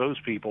be one of those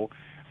people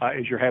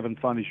as you're having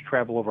fun as you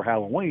travel over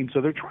Halloween.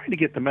 So they're trying to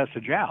get the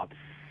message out.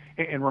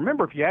 And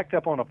remember, if you act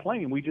up on a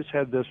plane, we just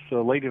had this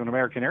lady on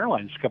American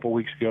Airlines a couple of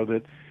weeks ago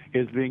that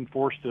is being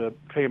forced to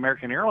pay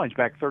American Airlines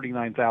back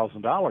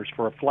 $39,000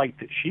 for a flight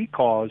that she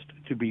caused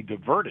to be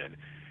diverted.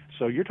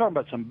 So you're talking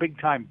about some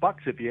big-time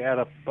bucks if you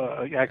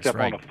act up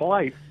on a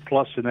flight,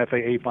 plus an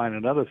FAA fine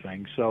and other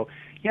things. So,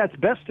 yeah, it's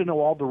best to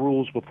know all the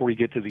rules before you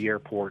get to the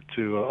airport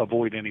to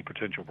avoid any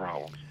potential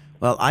problems.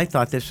 Well, I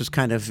thought this was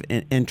kind of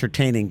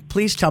entertaining.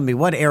 Please tell me,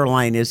 what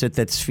airline is it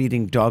that's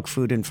feeding dog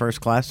food in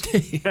first class?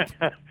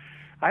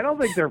 I don't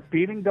think they're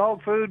feeding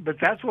dog food, but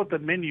that's what the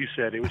menu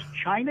said. It was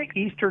China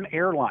Eastern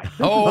Airlines.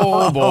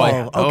 Oh,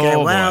 boy. Okay,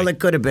 well, it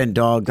could have been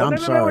dogs. I'm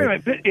sorry.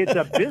 Wait a minute. It's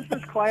a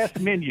business class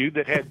menu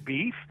that had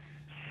beef,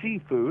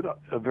 seafood,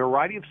 a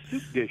variety of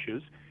soup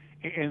dishes,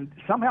 and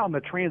somehow in the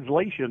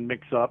translation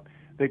mix-up,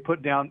 they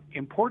put down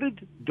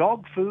imported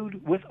dog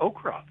food with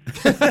okra.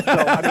 So,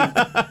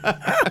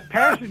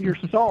 passengers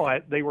saw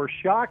it. They were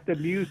shocked,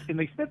 amused, and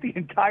they spent the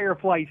entire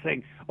flight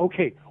saying,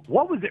 okay,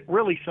 what was it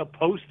really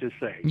supposed to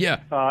say? Yeah.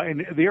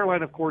 And the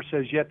airline, of course,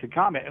 has yet to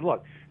comment. And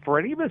look, for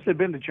any of us that have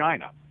been to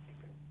China,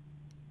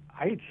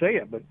 I hate to say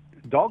it, but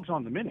dogs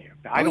on the menu.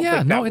 I don't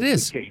think that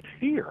was the case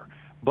here.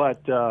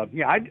 But,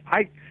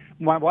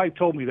 my wife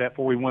told me that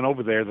before we went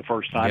over there the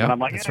first time, and I'm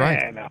like,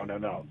 right.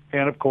 No.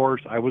 And, of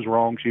course, I was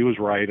wrong. She was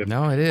right. And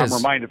no, it is. I'm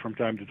reminded from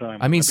time to time.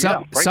 I mean,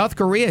 South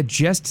Korea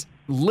just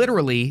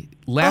literally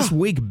last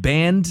week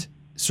banned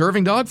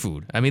serving dog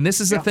food. I mean,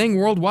 this is a thing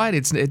worldwide.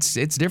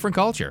 It's different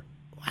culture.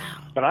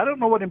 But I don't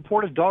know what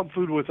imported dog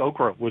food with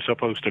okra was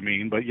supposed to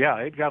mean. But, yeah,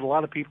 it got a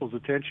lot of people's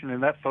attention,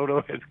 and that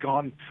photo has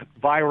gone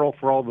viral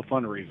for all the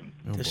fun reasons.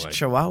 Does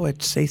Chihuahua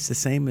taste the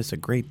same as a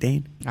Great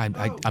Dane? I'm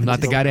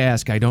not the guy to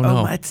ask. I don't know.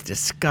 Oh, that's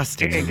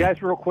disgusting. And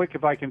guys, real quick,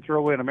 if I can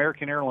throw in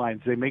American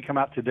Airlines, they may come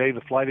out today. The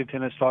flight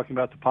attendants talking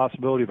about the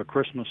possibility of a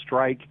Christmas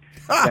strike.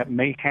 That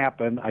may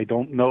happen. I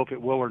don't know if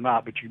it will or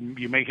not, but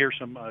you may hear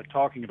some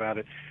talking about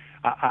it.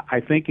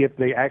 I think if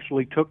they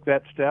actually took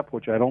that step,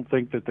 which I don't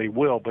think that they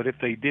will, but if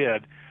they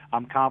did,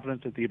 I'm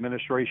confident that the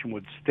administration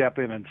would step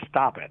in and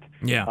stop it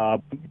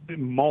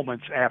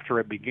moments after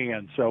it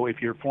began. So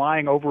if you're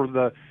flying over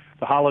the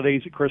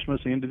holidays at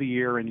Christmas, the end of the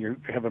year, and you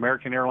have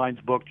American Airlines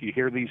booked, you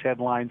hear these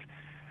headlines,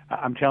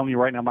 I'm telling you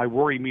right now, my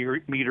worry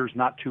meter's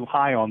not too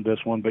high on this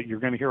one, but you're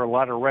going to hear a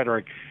lot of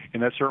rhetoric,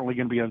 and that's certainly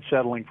going to be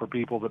unsettling for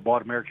people that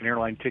bought American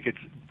Airlines tickets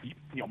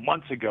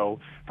months ago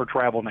for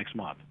travel next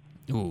month.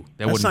 Ooh,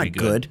 That's wouldn't not be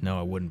good. good.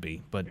 No, it wouldn't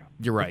be. But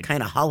you're right. What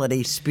kind of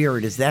holiday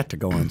spirit is that to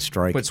go on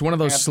strike? But it's one of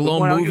those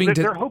slow-moving...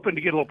 They're hoping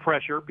to get a little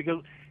pressure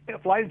because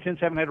flight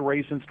attendants haven't had a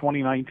raise since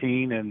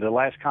 2019, and the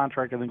last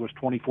contract, I think, was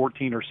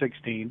 2014 or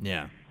 16.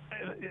 Yeah.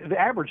 The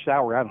average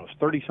salary, I don't know, is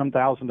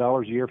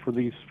 $30,000 a year for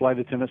these flight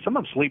attendants. Some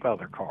of them sleep out of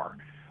their car.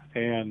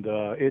 And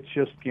it's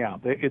just,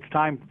 it's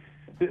time.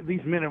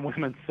 These men and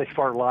women save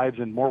our lives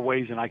in more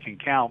ways than I can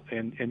count,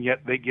 and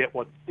yet they get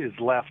what is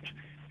left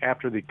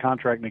after the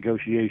contract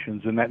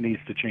negotiations, and that needs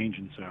to change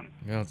soon.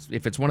 Well,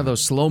 if it's one of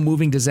those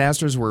slow-moving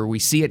disasters where we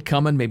see it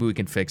coming, maybe we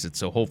can fix it,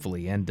 so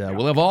hopefully. And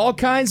we'll have all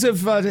kinds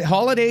of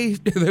holiday,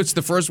 that's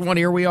the first one,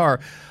 here we are,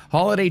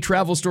 holiday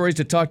travel stories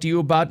to talk to you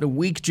about in a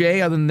week,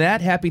 Jay. Other than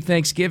that, happy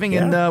Thanksgiving,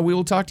 and we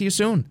will talk to you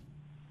soon.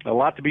 A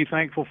lot to be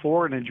thankful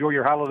for, and enjoy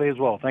your holiday as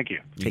well. Thank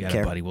you. Take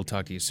care, buddy. We'll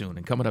talk to you soon.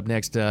 And coming up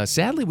next,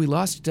 sadly, we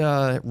lost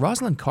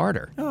Rosalind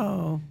Carter.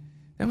 Oh.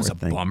 That was a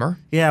bummer.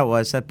 Yeah, it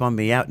was. That bummed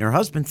me out. And her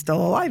husband's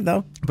still alive,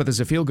 though. But there's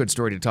a feel-good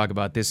story to talk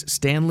about. This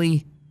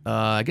Stanley,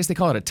 I guess they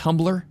call it a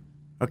tumbler.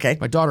 Okay.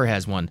 My daughter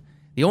has one.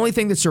 The only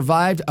thing that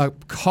survived a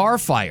car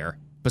fire,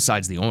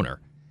 besides the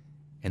owner.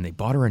 And they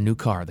bought her a new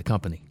car, the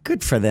company.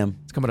 Good for them.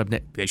 It's coming up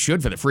next. They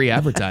should for the free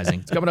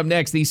advertising. It's coming up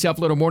next, the South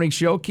Florida Morning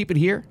Show. Keep it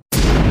here.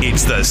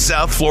 It's the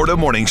South Florida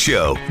Morning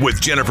Show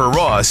with Jennifer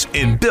Ross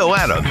and Bill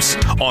Adams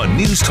on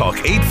News Talk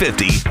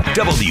 850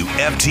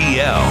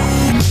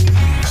 WFTL.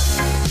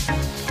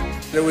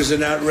 It was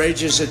an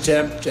outrageous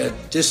attempt at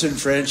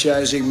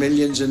disenfranchising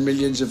millions and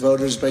millions of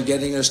voters by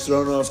getting us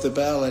thrown off the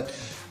ballot.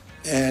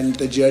 And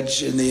the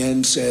judge in the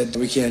end said,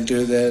 we can't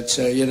do that.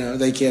 So,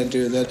 they can't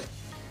do that.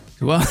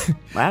 Well,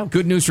 wow.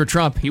 Good news for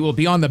Trump. He will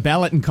be on the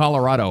ballot in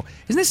Colorado.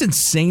 Isn't this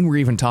insane we're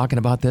even talking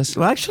about this?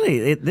 Well,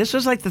 actually, this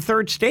was like the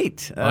third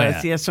state.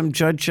 Some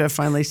judge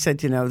finally said,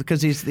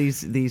 because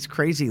these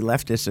crazy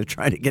leftists are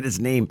trying to get his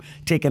name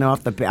taken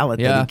off the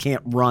ballot that he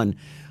can't run.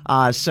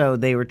 So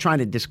they were trying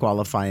to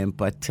disqualify him,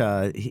 but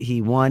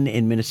he won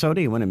in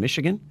Minnesota. He won in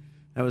Michigan.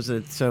 That was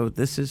it. So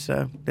this is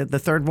the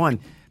third one.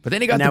 But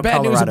then he got the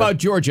bad news about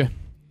Georgia.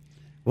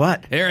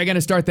 What? They're going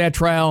to start that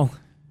trial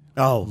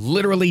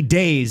literally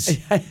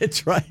days.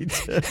 That's right.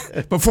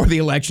 Before the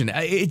election.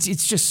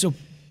 It's just so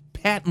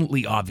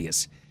patently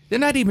obvious. They're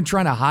not even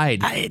trying to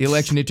hide the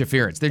election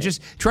interference. They're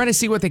just trying to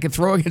see what they can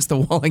throw against the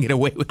wall and get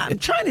away with it. I'm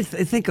trying to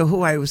think of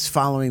who I was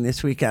following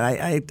this weekend.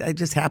 I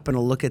just happened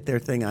to look at their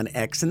thing on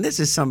X, and this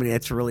is somebody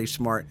that's really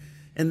smart.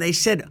 And they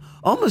said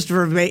almost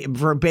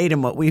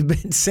verbatim what we've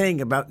been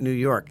saying about New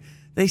York.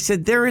 They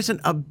said there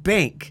isn't a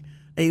bank,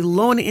 a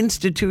loan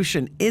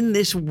institution in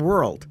this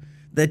world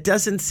that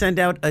doesn't send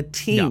out a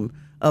team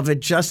of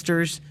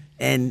adjusters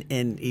and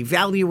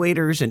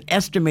evaluators and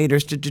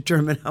estimators to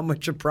determine how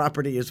much a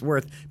property is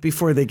worth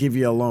before they give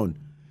you a loan.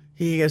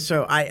 He goes,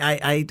 so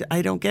I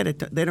don't get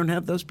it. They don't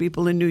have those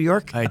people in New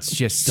York. It's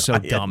just so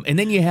dumb. And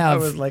then you have...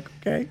 I was like,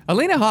 okay.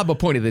 Elena Habba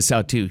pointed this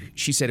out, too.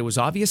 She said it was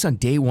obvious on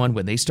day one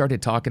when they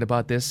started talking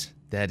about this,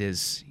 that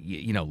is,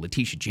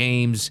 Letitia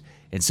James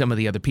and some of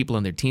the other people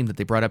on their team that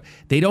they brought up,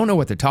 they don't know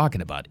what they're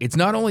talking about. It's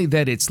not only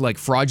that it's like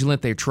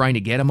fraudulent, they're trying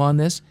to get them on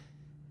this,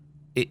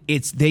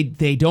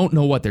 they don't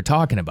know what they're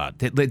talking about.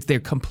 They're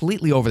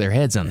completely over their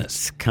heads on this.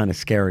 It's kind of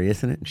scary,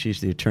 isn't it? She's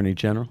the Attorney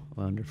General.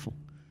 Wonderful.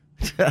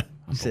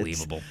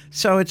 Unbelievable.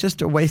 So it's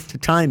just a waste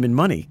of time and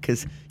money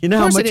because you know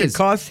how much it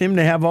costs him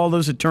to have all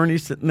those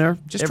attorneys sitting there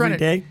just every trying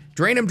day? To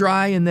drain him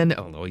dry, and then,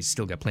 he's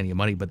still got plenty of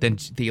money, but then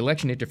the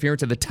election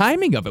interference and the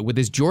timing of it with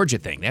this Georgia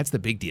thing, that's the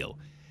big deal.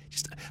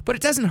 But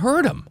it doesn't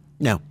hurt him.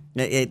 No.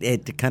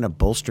 It kind of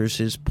bolsters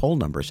his poll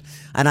numbers.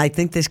 And I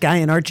think this guy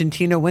in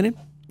Argentina winning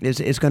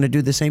is going to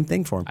do the same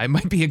thing for him. It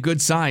might be a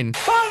good sign.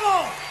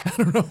 I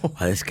don't know. Oh,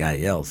 this guy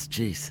yells.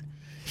 Jeez.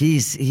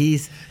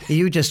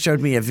 You just showed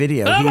me a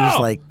video.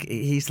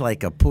 He's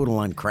like a poodle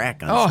on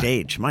crack on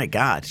stage. My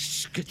God.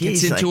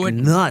 Gets into it.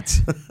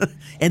 Nuts.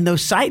 And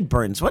those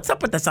sideburns. What's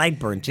up with the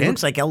sideburns? He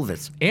looks like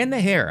Elvis. And the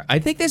hair. I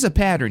think there's a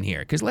pattern here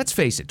because let's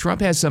face it,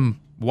 Trump has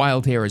some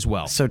wild hair as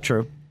well. So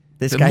true.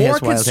 The more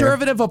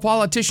conservative a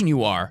politician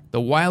you are, the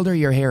wilder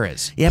your hair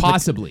is. Yeah,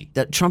 possibly.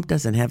 Trump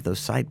doesn't have those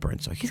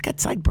sideburns. So he's got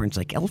sideburns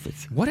like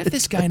Elvis. What if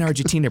this guy in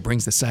Argentina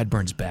brings the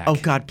sideburns back? Oh,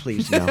 God,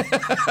 please no.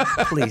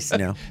 Please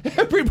no.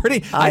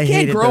 I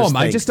can't grow them.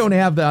 I just don't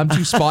have I'm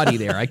too spotty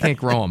there. I can't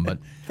grow them, but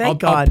Thank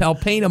God. I'll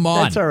paint them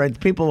on. That's all right.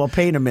 People will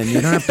paint them in.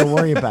 You don't have to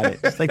worry about it.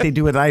 It's like they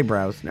do with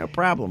eyebrows. No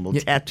problem. We'll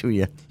tattoo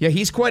you. Yeah,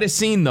 he's quite a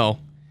scene, though.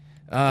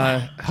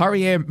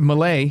 Javier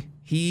Milei,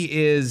 he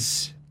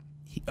is...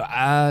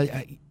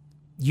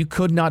 you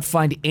could not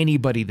find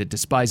anybody that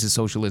despises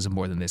socialism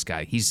more than this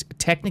guy. He's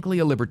technically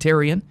a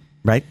libertarian.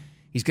 Right.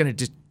 He's going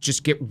to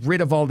just get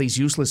rid of all these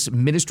useless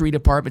ministry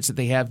departments that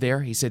they have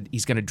there. He said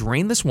he's going to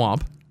drain the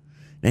swamp.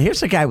 Now,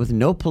 here's a guy with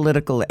no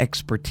political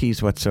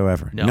expertise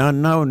whatsoever.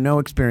 No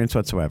experience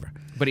whatsoever.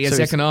 But he has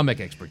economic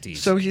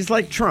expertise. So he's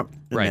like Trump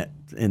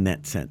in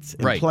that sense.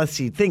 And plus,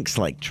 he thinks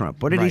like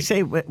Trump. What did he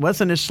say?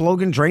 Wasn't his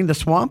slogan, drain the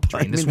swamp?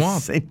 Drain the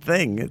swamp. Same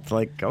thing. It's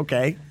like,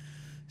 okay.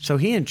 So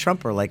he and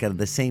Trump are like out of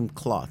the same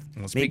cloth.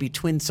 Maybe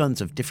twin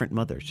sons of different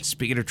mothers.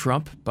 Speaking of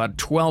Trump, about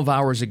 12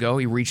 hours ago,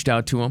 he reached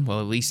out to him. Well,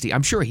 at least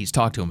I'm sure he's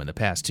talked to him in the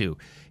past, too.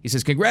 He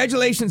says,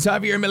 "Congratulations,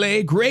 Javier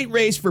Milei. Great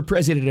race for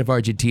president of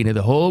Argentina.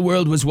 The whole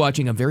world was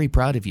watching. I'm very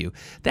proud of you."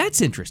 That's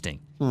interesting.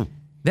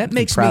 That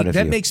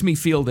makes me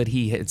feel that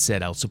he had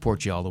said, "I'll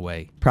support you all the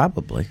way."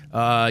 Probably.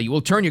 You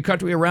will turn your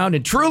country around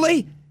and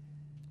truly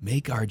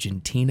make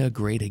Argentina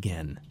great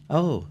again.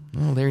 Oh,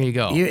 there you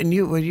go.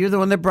 You're the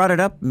one that brought it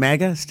up.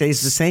 MAGA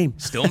stays the same.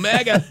 Still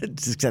MAGA.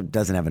 Except it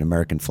doesn't have an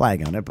American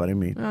flag on it, but I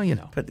mean,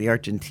 put the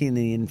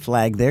Argentinian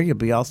flag there, you'll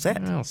be all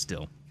set. Well,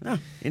 still. Oh,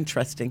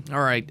 interesting.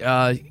 All right.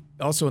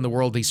 Also in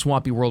the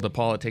swampy world of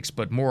politics,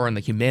 but more on the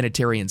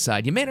humanitarian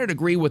side. You may not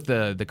agree with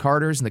the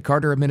Carters and the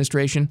Carter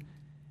administration,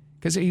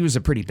 because he was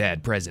a pretty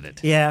bad president.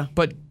 Yeah.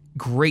 But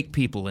great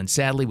people, and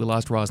sadly we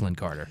lost Rosalind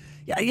Carter.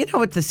 Yeah, you know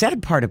what the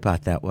sad part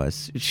about that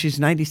was? She's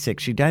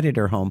 96. She died at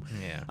her home.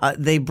 Yeah.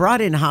 They brought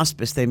in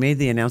hospice. They made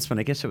the announcement,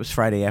 I guess it was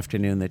Friday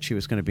afternoon, that she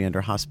was going to be under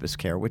hospice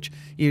care, which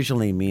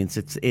usually means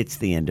it's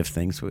the end of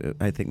things.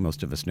 I think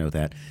most of us know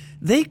that.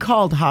 They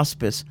called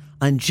hospice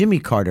on Jimmy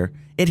Carter.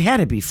 It had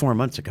to be 4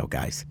 months ago,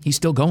 guys. He's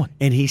still going.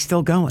 And he's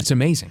still going. It's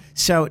amazing.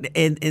 So,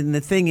 and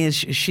the thing is,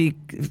 she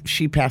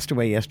passed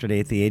away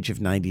yesterday at the age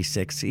of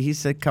 96.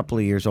 He's a couple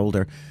of years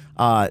older.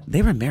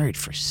 They were married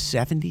for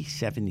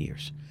 77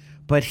 years.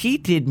 But he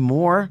did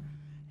more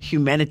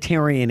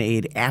humanitarian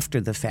aid after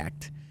the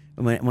fact.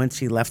 Once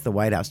he left the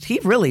White House,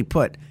 he really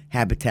put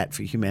Habitat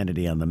for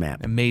Humanity on the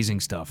map. Amazing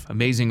stuff.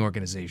 Amazing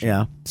organization.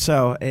 Yeah.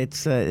 So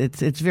it's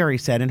very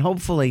sad, and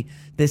hopefully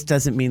this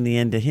doesn't mean the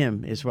end to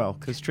him as well.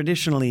 Because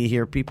traditionally, you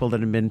hear people that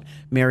have been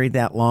married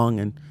that long,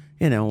 and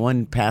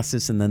one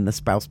passes, and then the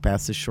spouse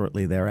passes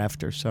shortly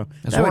thereafter. So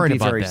that would be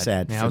very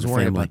sad. Yeah, I was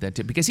worried about that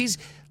too, because he's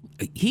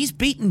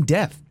beaten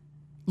death.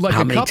 Like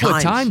a couple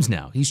of times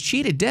now. He's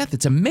cheated death.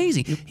 It's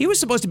amazing. He was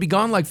supposed to be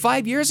gone like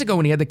 5 years ago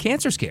when he had the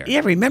cancer scare.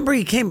 Yeah, remember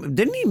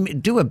didn't he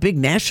do a big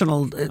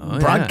national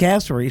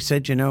broadcast where he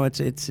said,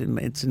 it's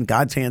in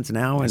God's hands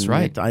now. That's and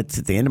right. It's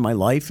at the end of my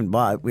life. And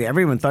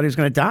everyone thought he was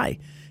going to die.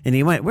 And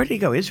he went, where did he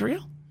go?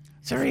 Israel?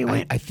 Is that where he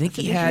went? I think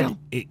he had,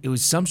 it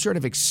was some sort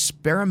of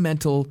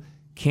experimental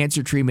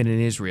cancer treatment in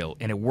Israel,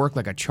 and it worked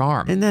like a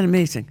charm. Isn't that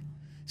amazing?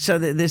 So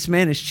this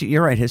man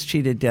you're right, has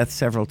cheated death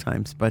several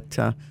times, but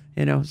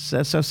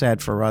so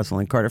sad for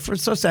Rosalind Carter.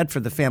 So sad for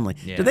the family.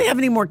 Yeah. Do they have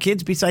any more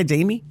kids besides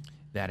Amy?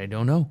 That I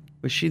don't know.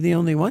 Was she the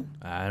only one?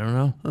 I don't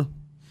know. Oh.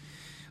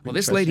 Well,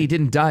 this lady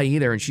didn't die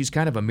either, and she's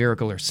kind of a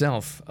miracle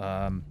herself.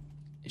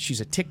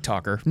 She's a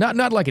TikToker,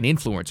 not like an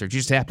influencer. She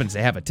just happens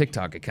to have a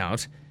TikTok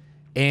account,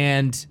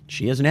 and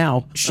she is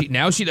now. She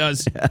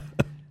does.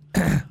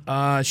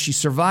 She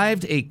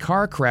survived a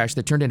car crash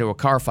that turned into a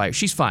car fire.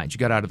 She's fine. She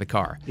got out of the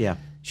car. Yeah.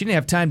 She didn't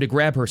have time to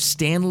grab her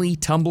Stanley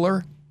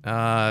tumbler.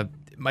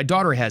 My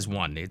daughter has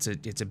one. It's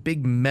a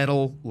big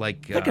metal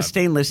like a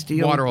stainless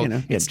steel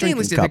water. It's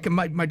stainless steel. cup.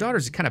 My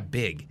daughter's kind of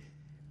big,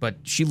 but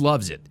she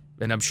loves it,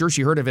 and I'm sure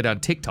she heard of it on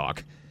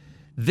TikTok.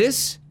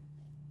 This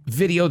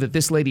video that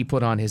this lady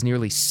put on has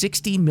nearly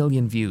 60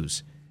 million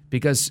views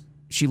because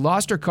she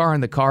lost her car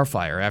in the car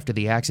fire after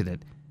the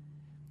accident.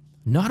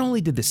 Not only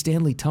did the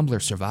Stanley tumbler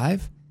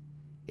survive,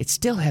 it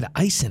still had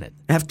ice in it.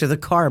 After the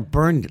car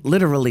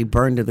literally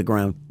burned to the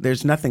ground.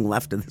 There's nothing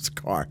left of this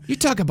car. You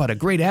talk about a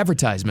great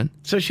advertisement.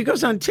 So she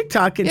goes on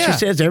TikTok and she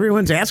says,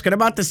 everyone's asking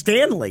about the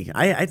Stanley.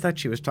 I thought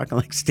she was talking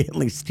like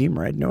Stanley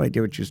Steamer. I had no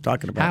idea what she was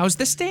talking about. How's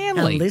the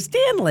Stanley? The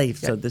Stanley.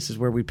 So this is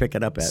where we pick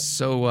it up at.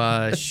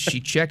 So she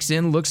checks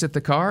in, looks at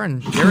the car,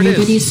 and there it is.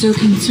 Everybody's so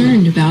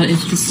concerned about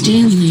if the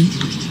Stanley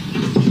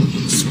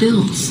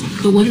spills.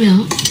 But what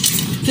about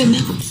if it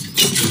melts?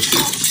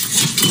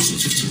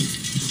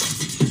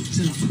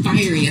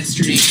 Fire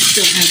yesterday.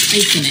 Still has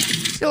ice in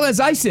it. Still has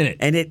ice in it.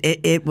 And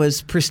it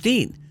was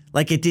pristine.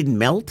 Like it didn't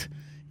melt.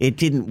 It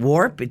didn't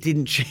warp. It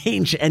didn't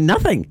change and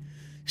nothing.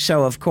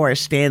 So, of course,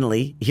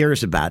 Stanley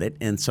hears about it.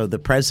 And so the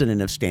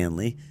president of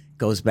Stanley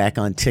goes back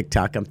on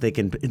TikTok. I'm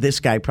thinking this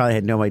guy probably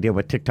had no idea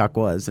what TikTok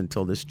was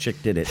until this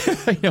chick did it.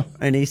 I know.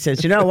 And he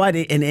says, you know what?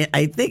 And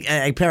I think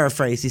I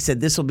paraphrase. He said,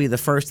 this will be the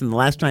first and the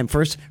last time.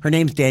 First, her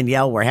name's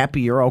Danielle. We're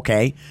happy you're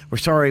okay. We're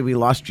sorry we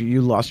lost you.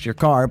 You lost your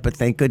car, but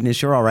thank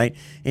goodness you're all right.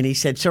 And he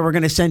said, so we're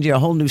going to send you a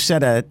whole new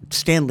set of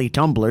Stanley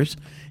tumblers.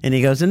 And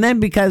he goes, and then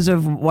because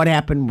of what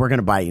happened, we're going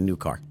to buy you a new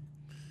car.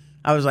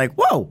 I was like,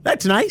 whoa,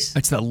 that's nice.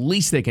 That's the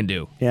least they can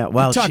do. Yeah,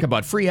 well, talk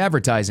about free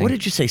advertising. What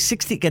did you say?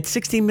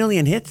 60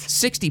 million hits?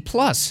 60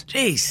 plus.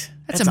 Jeez.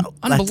 That's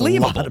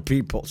unbelievable. That's a lot of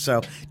people.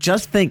 So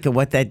just think of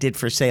what that did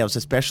for sales,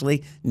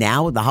 especially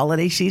now, the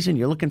holiday season.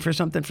 You're looking for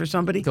something for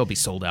somebody. They'll be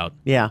sold out.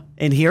 Yeah.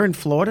 And here in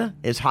Florida,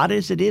 as hot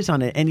as it is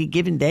on any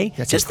given day,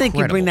 just think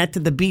you bring that to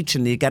the beach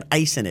and you got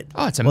ice in it.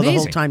 Oh, it's amazing. Well, the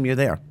whole time you're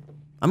there.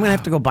 I'm going to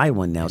have to go buy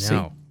one now. See?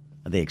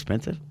 Are they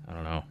expensive? I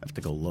don't know. I have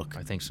to go look.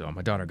 I think so.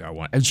 My daughter got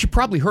one. And she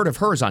probably heard of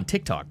hers on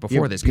TikTok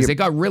before this because they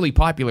got really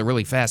popular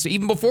really fast,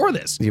 even before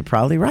this. You're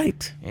probably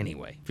right.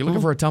 Anyway, if you're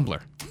looking for a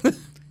tumbler,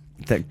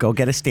 go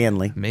get a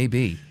Stanley.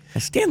 Maybe. A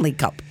Stanley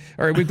Cup.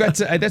 All right, we've got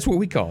that's what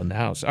we call in the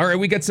house. All right,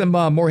 we got some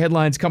more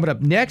headlines coming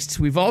up next.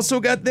 We've also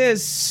got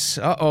this.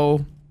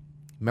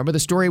 Remember the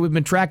story we've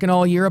been tracking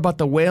all year about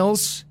the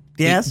whales?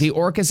 Yes. The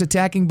orcas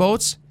attacking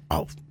boats?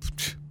 Oh.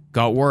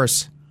 Got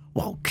worse.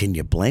 Well, can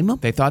you blame them?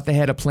 They thought they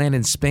had a plan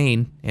in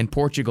Spain and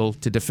Portugal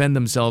to defend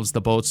themselves. The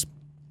boats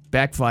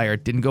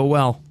backfired. Didn't go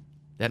well.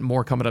 That and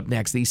more coming up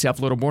next. The South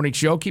Florida Morning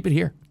Show. Keep it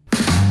here.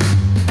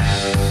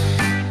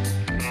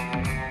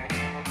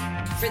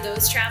 For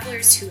those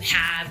travelers who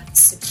have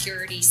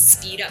security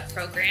speed-up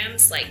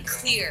programs like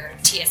Clear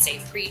TSA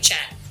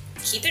PreCheck,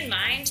 keep in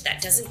mind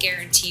that doesn't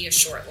guarantee a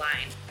short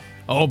line.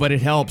 Oh, but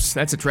it helps.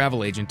 That's a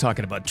travel agent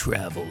talking about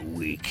travel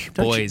week.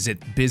 Boy, is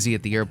it busy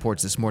at the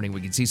airports this morning.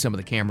 We can see some of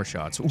the camera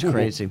shots. It's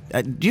crazy.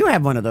 Do you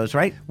have one of those,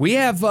 right? We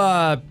have TSA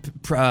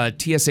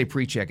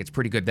PreCheck. It's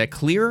pretty good. That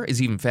Clear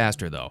is even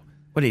faster, though.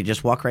 What, do you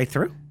just walk right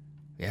through?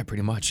 Yeah,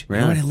 pretty much.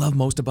 Really? You know what I love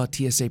most about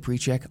TSA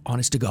PreCheck?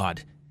 Honest to God.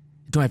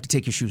 You don't have to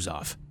take your shoes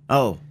off.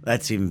 Oh,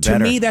 that's even better.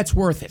 To me, that's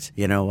worth it.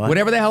 You know what?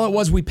 Whatever the hell it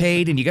was we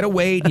paid, and you got to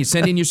wait, and you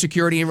send in your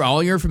security,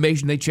 all your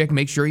information, they check,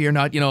 make sure you're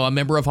not, a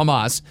member of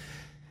Hamas.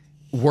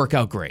 Work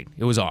out great.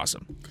 It was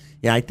awesome.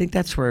 Yeah, I think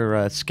that's where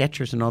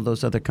Skechers and all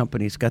those other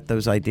companies got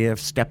those idea of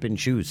step-in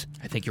shoes.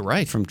 I think you're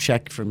right. From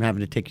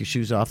having to take your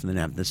shoes off and then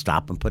having to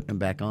stop and putting them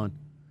back on.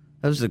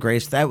 That was the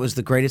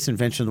greatest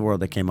invention in the world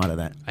that came out of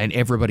that. And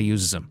everybody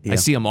uses them. Yeah. I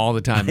see them all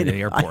the time in the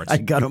airports. I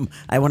got them.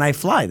 When I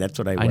fly, that's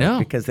what I wear. I know.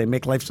 Because they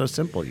make life so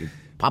simple. You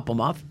pop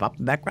them off, pop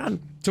them back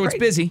on. So It's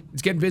busy.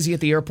 It's getting busy at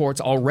the airports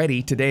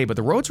already today, but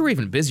the roads were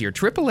even busier.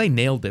 AAA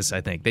nailed this,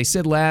 I think. They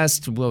said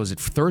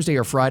Thursday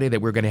or Friday,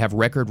 that we're going to have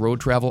record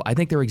road travel. I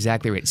think they're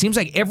exactly right. It seems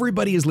like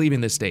everybody is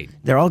leaving the state.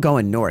 They're all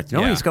going north.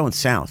 Nobody's going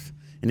south.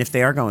 And if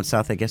they are going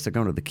south, I guess they're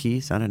going to the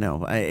Keys. I don't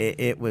know.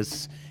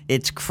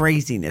 It's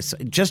craziness.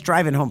 Just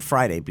driving home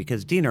Friday,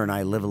 because Dina and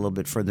I live a little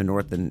bit further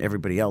north than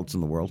everybody else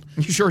in the world.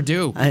 You sure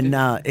do. And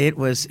it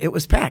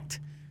was packed.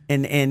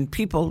 And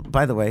people,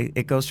 by the way,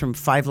 it goes from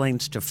 5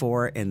 lanes to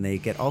 4, and they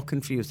get all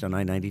confused on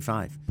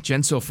I-95.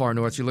 Jen's so far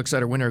north, she looks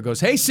out her window and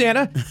goes, "Hey,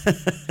 Santa."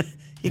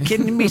 You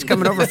kidding me? He's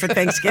coming over for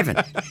Thanksgiving.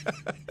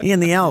 He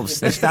and the elves,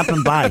 they're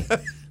stopping by.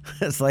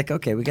 It's like,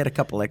 okay, we got a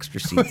couple extra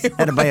seats.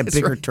 Had to buy a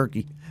bigger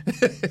turkey.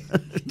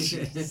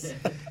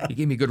 You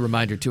gave me a good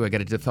reminder, too. I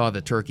got to thaw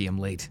the turkey. I'm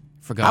late.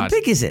 Forgot. How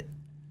big is it?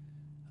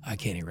 I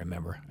can't even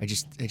remember. I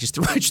just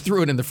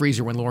threw it in the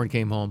freezer when Lauren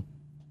came home.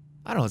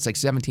 I don't know. It's like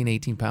 17,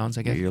 18 pounds,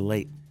 I guess. You're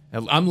late.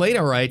 I'm late,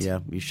 all right. Yeah,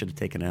 you should have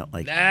taken out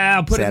like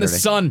I'll put Saturday. it in the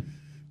sun.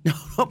 No,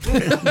 put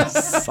it in the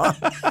sun.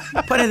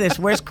 Put it in this.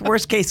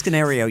 Worst case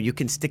scenario, you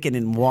can stick it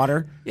in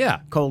water. Yeah.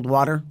 Cold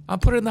water. I'll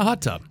put it in the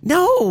hot tub.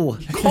 No,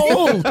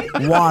 cold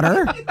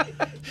water.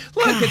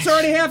 Look, it's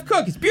already half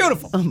cooked. It's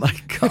beautiful. Oh, my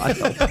God.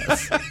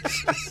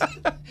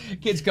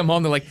 Kids come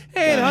home, they're like,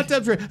 hey, the hot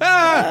tub's ready.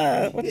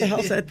 What the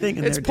hell's that thing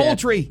in It's there,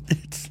 poultry.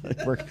 It's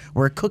like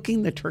we're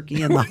cooking the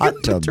turkey in the hot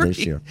tub this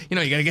year. You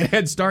know, you got to get a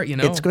head start, you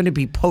know. It's going to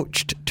be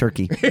poached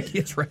turkey.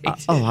 That's right.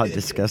 How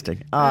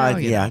disgusting.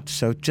 yeah.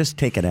 So just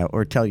take it out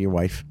or tell your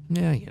wife.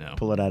 Yeah, you know.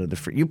 Pull it out of the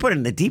freezer. You put it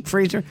in the deep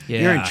freezer,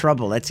 Yeah. you're in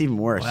trouble. That's even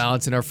worse. Well,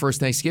 it's in our first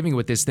Thanksgiving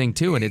with this thing,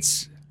 too, and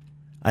it's,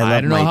 I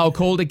I don't know how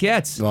cold it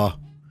gets. Well,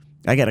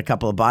 I got a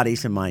couple of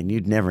bodies in mine.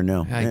 You'd never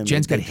know.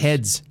 Jen's got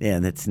heads. Yeah,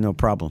 that's no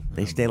problem.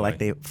 They stay like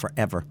they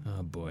forever.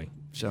 Oh, boy.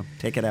 So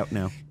take it out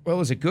now. Well, it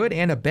was a good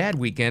and a bad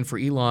weekend for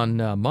Elon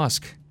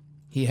Musk.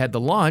 He had the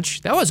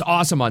launch. That was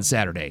awesome on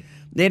Saturday.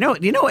 You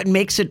know what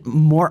makes it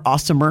more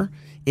awesomer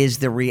is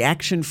the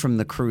reaction from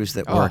the crews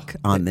that work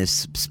on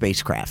this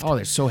spacecraft. Oh,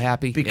 they're so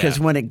happy. Because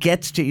when it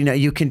gets to,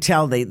 you can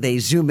tell they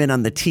zoom in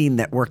on the team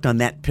that worked on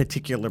that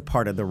particular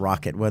part of the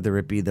rocket, whether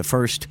it be the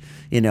first,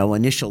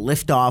 initial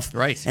liftoff.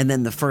 Right. And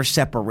then the first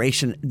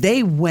separation.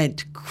 They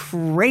went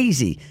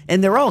crazy.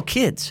 And they're all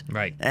kids.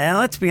 Right. And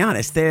let's be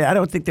honest. I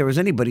don't think there was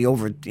anybody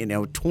over,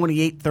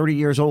 28, 30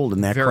 years old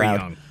in that Very crowd.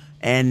 young.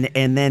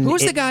 And then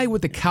who's the guy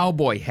with the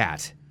cowboy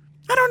hat?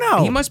 I don't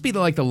know. He must be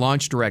the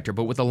launch director,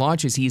 but with the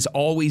launches, he's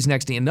always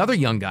next to another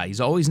young guy.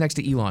 He's always next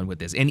to Elon with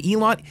this. And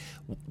Elon,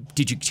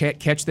 did you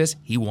catch this?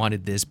 He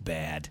wanted this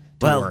bad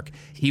to work.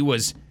 He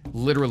was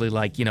literally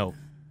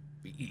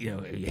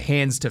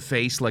hands to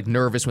face,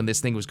 nervous when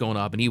this thing was going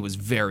up, and he was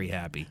very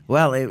happy.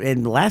 Well, it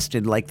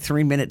lasted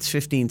 3 minutes,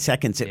 15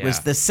 seconds. It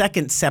was the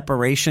second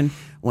separation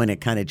when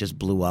it kind of just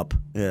blew up.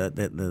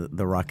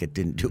 The rocket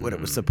didn't do what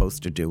it was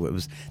supposed to do.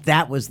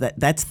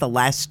 That's the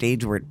last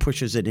stage where it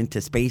pushes it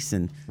into space,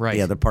 and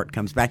the other part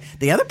comes back.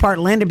 The other part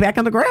landed back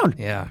on the ground.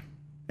 Yeah.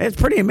 It's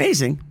pretty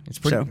amazing. It's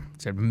an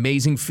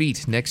amazing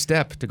feat. Next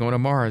step to going to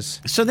Mars.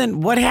 So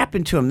then what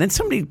happened to him? Then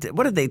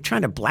what are they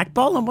trying to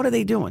blackball him? What are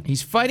they doing?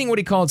 He's fighting what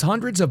he calls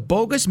hundreds of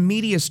bogus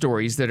media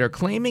stories that are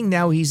claiming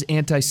now he's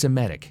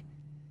anti-Semitic.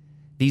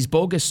 These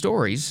bogus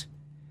stories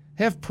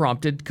have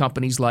prompted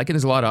companies and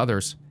there's a lot of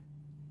others,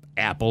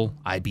 Apple,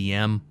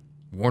 IBM,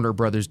 Warner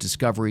Brothers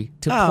Discovery,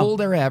 to pull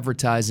their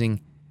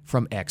advertising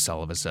from X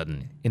all of a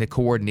sudden in a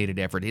coordinated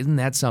effort. Isn't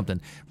that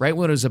something? Right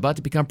when it was about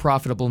to become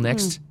profitable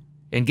next.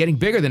 And getting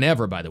bigger than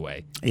ever, by the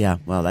way. Yeah,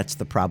 well, that's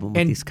the problem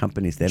with these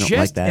companies. They don't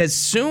like that. Just as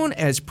soon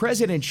as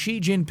President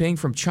Xi Jinping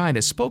from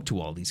China spoke to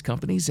all these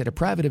companies at a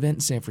private event in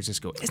San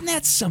Francisco. Isn't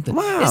that something?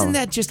 Wow. Isn't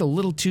that just a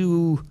little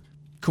too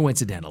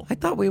coincidental? I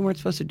thought we weren't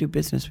supposed to do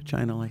business with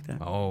China like that.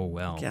 Oh,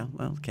 well. Yeah,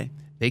 well, okay.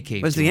 They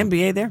caved. Was the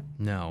NBA there?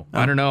 No. Oh.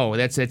 I don't know.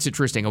 That's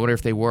interesting. I wonder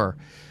if they were.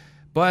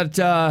 But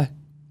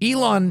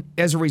Elon,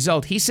 as a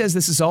result, he says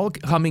this is all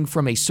coming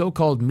from a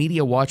so-called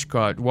media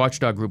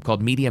watchdog group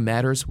called Media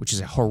Matters, which is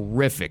a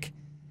horrific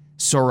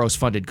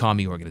Soros-funded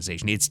commie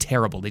organization. It's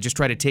terrible. They just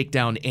try to take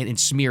down and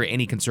smear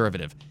any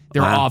conservative.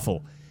 They're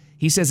awful.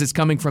 He says it's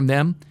coming from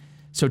them.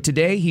 So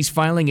today he's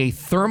filing a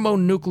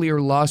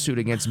thermonuclear lawsuit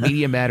against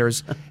Media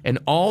Matters and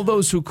all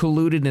those who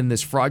colluded in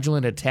this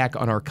fraudulent attack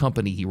on our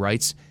company, he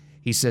writes.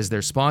 He says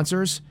their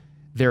sponsors,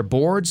 their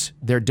boards,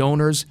 their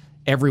donors,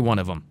 every one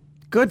of them.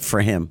 Good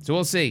for him. So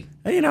we'll see.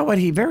 You know what?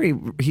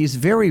 He's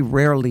very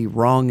rarely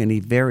wrong, and he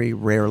very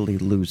rarely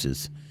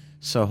loses.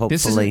 So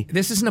hopefully,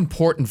 this is an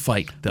important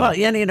fight, though. Well,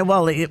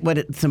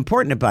 what's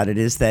important about it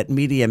is that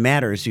Media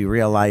Matters. You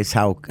realize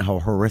how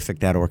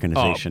horrific that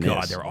organization is. Oh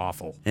God, they're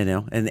awful.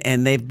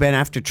 And they've been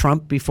after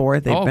Trump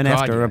before. They've been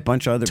after a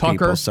bunch of other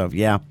people. So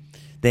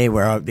they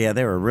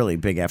were really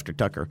big after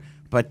Tucker.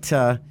 But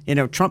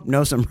Trump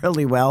knows him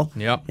really well.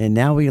 Yep. And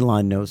now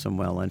Elon knows him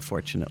well.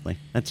 Unfortunately,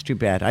 that's too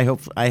bad.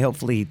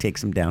 Hopefully he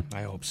takes him down.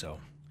 I hope so.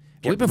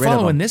 We've been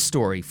following this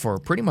story for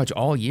pretty much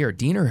all year.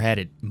 Diener had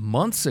it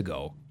months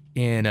ago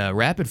in a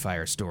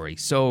rapid-fire story.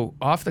 So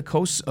off the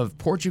coasts of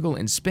Portugal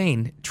and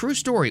Spain, true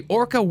story,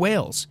 orca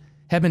whales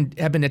have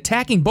been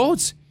attacking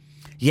boats.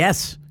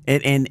 Yes,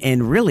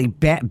 and really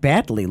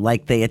badly.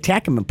 Like they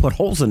attack them and put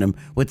holes in them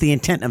with the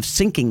intent of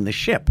sinking the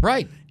ship.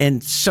 Right.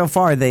 And so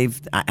far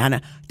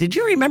did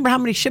you remember how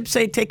many ships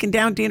they'd taken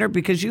down, Diener?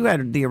 Because you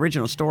had the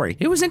original story.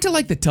 It was into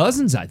the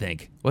dozens, I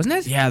think. Wasn't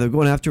it? Yeah, they're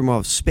going after them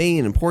off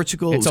Spain and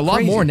Portugal. It's a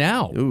lot more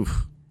now.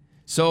 Oof.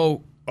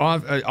 So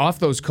off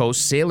those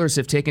coasts, sailors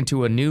have taken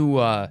to a new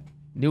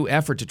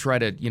effort to try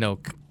to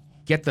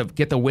get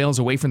the whales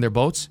away from their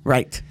boats.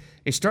 Right.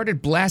 They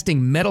started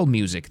blasting metal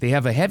music. They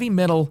have a heavy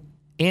metal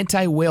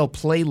anti-whale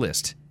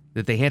playlist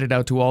that they handed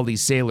out to all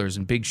these sailors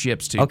and big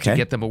ships to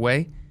get them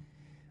away.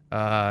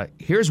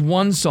 Here's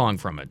one song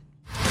from it.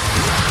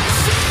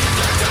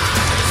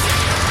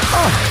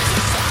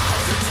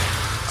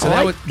 So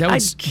that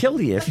was I'd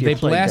kill you if you They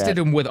played blasted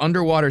that. him with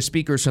underwater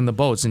speakers from the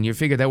boats, and you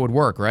figured that would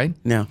work, right?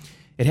 No.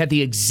 It had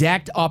the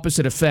exact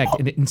opposite effect.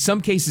 And in some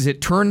cases,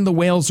 it turned the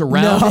whales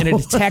around and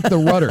it attacked the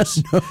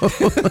rudders.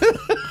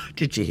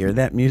 Did you hear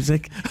that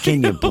music?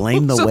 Can you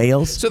blame the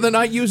whales? So they're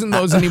not using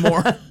those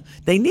anymore.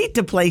 They need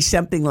to play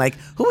something like,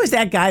 who was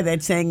that guy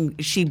that sang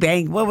She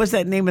Banged? What was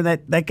that name of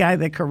that guy?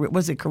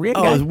 Was it Korean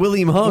guy? Oh, it was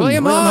William Hung.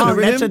 William Hung.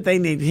 Remember That's him? what they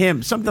need.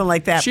 Him. Something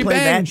like that. She play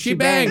banged, that. she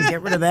banged.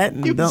 Get rid of that.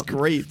 And He was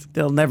great.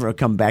 They'll never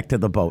come back to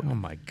the boat. Oh,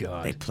 my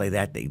God. They play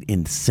that. They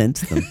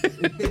incense them.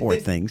 Poor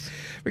things.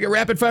 We got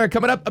Rapid Fire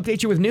coming up.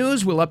 Update you with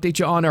news. We'll update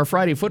you on our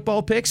Friday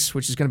football picks,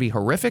 which is going to be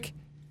horrific.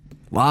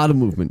 A lot of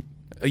movement.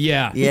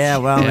 Yeah. Yeah,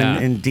 well, Yeah.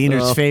 in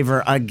Diener's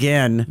favor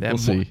again. We'll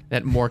see.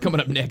 That and more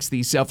coming up next.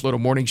 The South Florida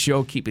Morning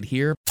Show. Keep it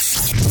here.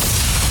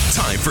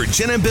 Time for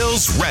Jen and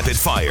Bill's Rapid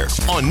Fire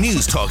on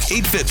News Talk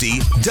 850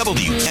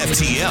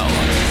 WFTL.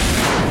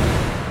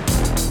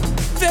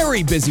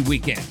 Very busy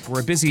weekend.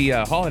 We're a busy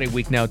holiday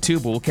week now, too,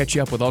 but we'll catch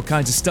you up with all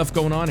kinds of stuff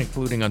going on,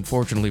 including,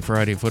 unfortunately,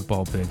 Friday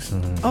football picks.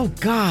 Oh,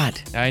 God.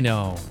 I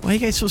know. Why are you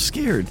guys so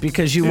scared?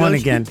 Because you won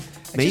again.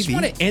 I just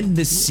want to end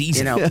this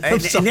season. You know,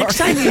 and next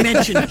time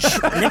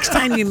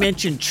you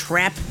mention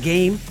trap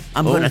game,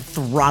 I'm going to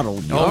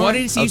throttle you. Oh, what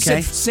did he say? You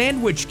Okay? said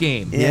sandwich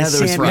game. Yeah,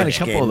 there was sandwich a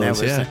couple game. of those,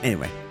 That was- yeah.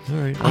 Anyway. All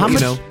right. How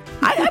much? know.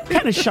 I'm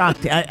kind of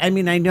shocked. I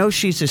mean, I know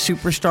she's a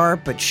superstar,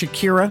 but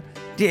Shakira,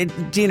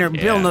 Diener,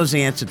 Bill knows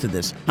the answer to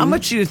this. How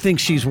much do you think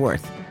she's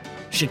worth,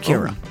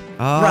 Shakira?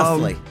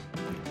 Roughly.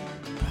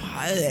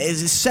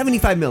 Is it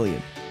 $75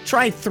 million?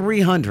 Try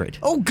 300.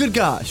 Oh, good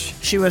gosh.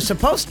 She was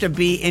supposed to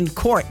be in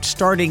court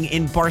starting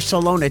in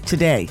Barcelona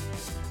today.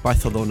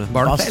 Barcelona.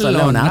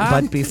 Barcelona,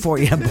 but before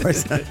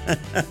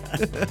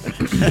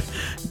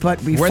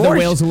but before Where the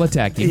whales will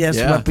attack you. Yes,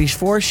 Yeah. but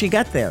before she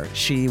got there,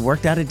 she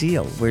worked out a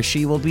deal where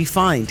she will be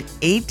fined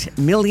 $8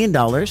 million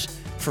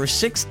for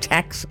 6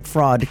 tax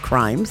fraud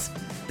crimes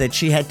that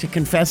she had to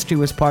confess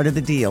to as part of the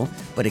deal,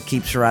 but it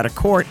keeps her out of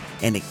court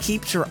and it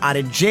keeps her out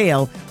of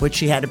jail, which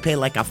she had to pay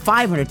like a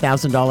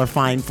 $500,000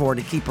 fine for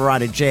to keep her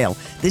out of jail.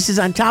 This is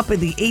on top of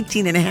the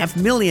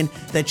 $18.5 million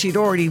that she'd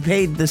already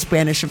paid the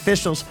Spanish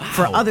officials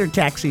for other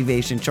tax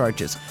evasion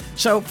charges.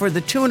 So for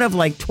the tune of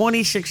like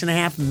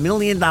 $26.5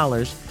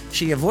 million,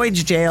 she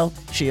avoids jail,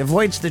 she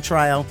avoids the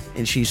trial,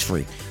 and she's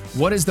free.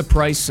 What is the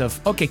price of,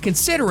 okay,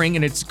 considering,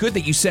 and it's good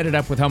that you set it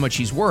up with how much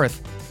she's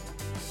worth,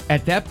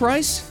 at that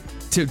price,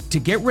 to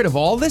get rid of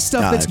all this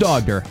stuff that's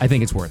dogged her, I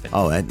think it's worth it.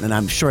 Oh, and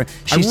I'm sure.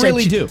 I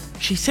really do.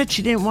 She said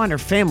she didn't want her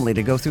family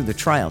to go through the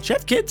trial. She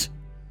have kids?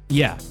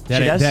 Yeah, She that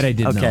does? I did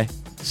know. Okay,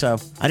 so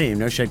I didn't even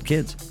know she had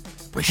kids.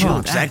 But she Oh,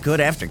 looks that good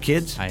after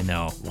kids. I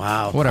know.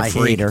 Wow, What a I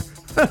freak. hate her.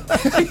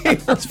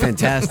 That's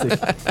fantastic.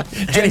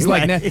 Jenny's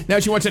like, Anyway. now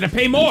she wants her to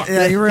pay more.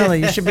 Yeah,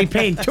 you should be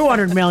paying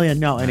 $200 million.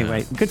 No,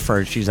 anyway, good for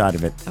her. She's out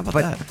of it. How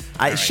about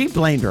that? She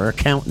blamed her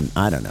accountant.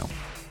 I don't know.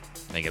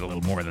 They get a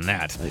little more than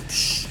that.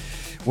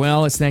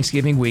 Well, it's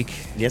Thanksgiving week.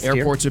 Yes, dear.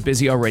 Airports are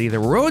busy already. The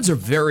roads are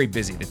very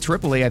busy. The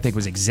AAA, I think,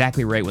 was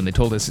exactly right when they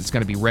told us it's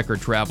going to be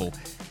record travel.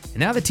 And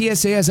now the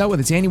TSA is out with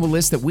its annual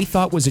list that we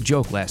thought was a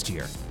joke last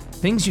year.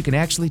 Things you can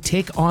actually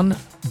take on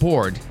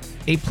board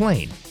a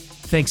plane.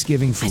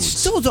 Thanksgiving I foods.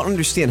 still don't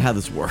understand how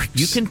this works.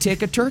 You can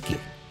take a turkey.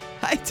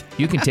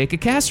 You can take a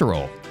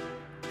casserole.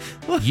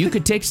 You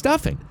could take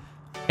stuffing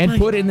and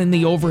put it in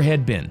the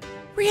overhead bin.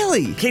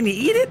 Really? Can you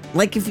eat it?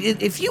 Like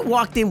if you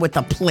walked in with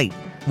a plate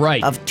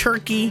Right. of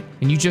turkey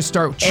And you just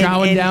start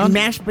chowing and down.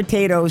 mashed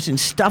potatoes and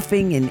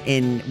stuffing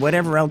and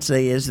whatever else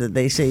they is that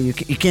they say you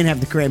can't have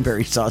the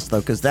cranberry sauce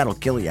though because that'll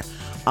kill you.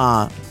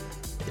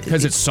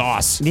 Because it's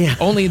sauce. Yeah.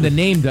 Only the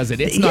name does it.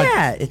 It's not.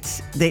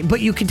 Yeah, but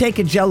you can take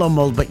a Jell-O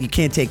mold, but you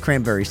can't take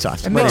cranberry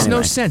sauce. It But makes no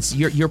anyway. sense.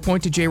 Your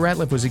point to Jay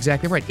Ratliff was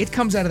exactly right. It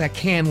comes out of that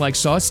can like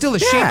sauce. It's still the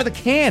shape Yeah. of the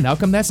can. How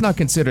come that's not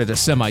considered a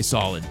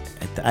semi-solid?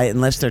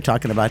 Unless they're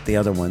talking about the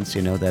other ones,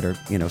 that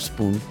are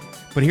spoon.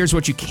 But here's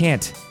what you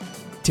can't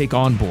take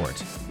on board.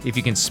 If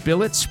you can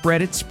spill it,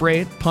 spread it, spray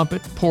it, pump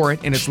it, pour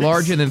it, and it's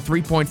larger than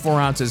 3.4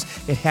 ounces,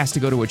 it has to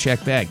go to a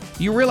check bag.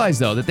 You realize,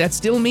 though, that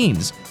still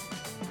means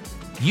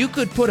you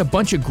could put a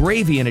bunch of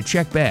gravy in a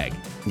check bag.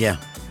 Yeah,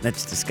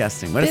 that's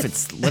disgusting. What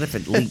if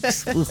it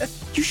leaks? Ugh.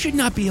 You should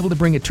not be able to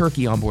bring a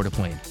turkey on board a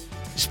plane.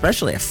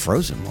 Especially a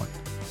frozen one.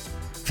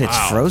 If it's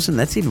Wow. frozen,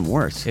 that's even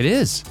worse. It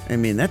is. I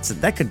mean,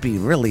 that could be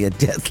really a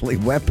deadly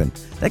weapon.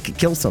 That could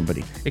kill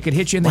somebody. It could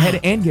hit you in the head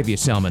and give you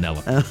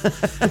salmonella.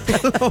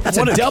 That's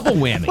a double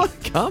whammy. What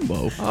a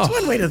combo. That's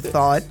one way to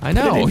thaw it. I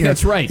know, Put it in your-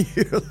 that's right.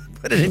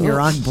 Put it in your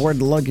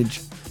onboard luggage.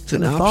 It's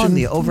an thaw in option.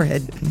 the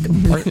overhead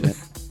compartment.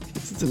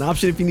 It's an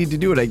option if you need to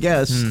do it, I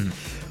guess.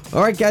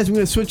 All right, guys, I'm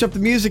going to switch up the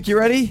music. You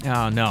ready?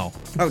 Oh, no.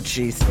 Oh,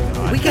 jeez.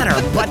 We got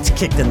our butts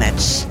kicked in that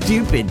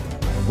stupid,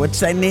 what's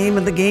that name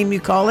of the game you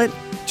call it?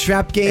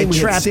 Trap game. A We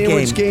trap had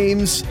sandwich game.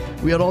 games.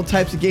 We had all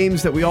types of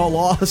games that we all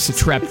lost. It's a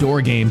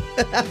trapdoor game.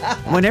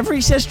 Whenever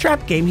he says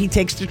trap game, he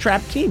takes the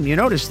trap team. You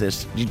notice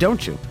this,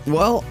 don't you?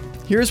 Well,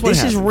 here's what This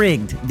happened. is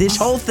rigged. This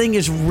whole thing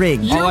is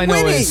rigged. All I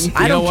know is,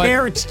 I don't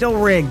care. It's still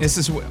rigged. This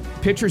is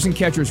pitchers and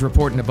catchers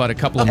reporting about a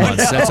couple of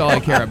months. That's all I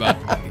care about.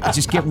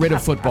 Just get rid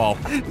of football.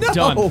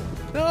 Done.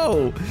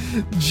 No.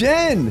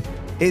 Jen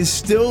is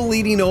still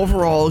leading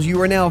overalls.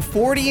 You are now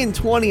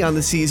 40-20 on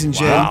the season,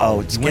 Jen. Wow,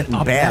 it's getting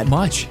up bad. That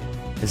much.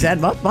 Is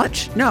that up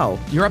much? No.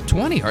 You're up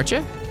 20, aren't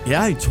you?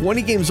 Yeah,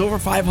 20 games over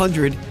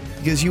 500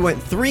 because you went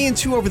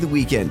 3-2 over the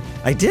weekend.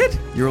 I did?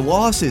 Your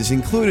losses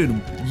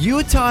included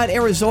Utah and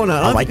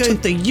Arizona. Oh, I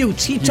took the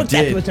Utes. He took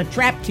that. It was a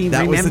trap team,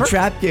 That remember? was the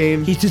trap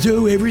game. He says,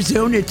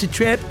 Arizona, it's a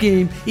trap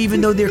game.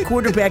 Even though their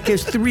quarterback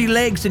has 3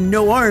 legs and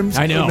no arms,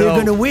 I know. they're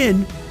going to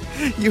win.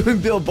 You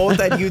and Bill both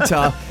at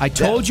Utah. I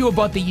told you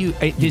about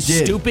this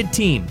stupid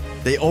team.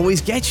 They always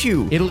get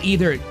you.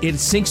 It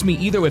sinks me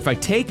either if I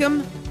take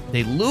them,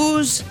 they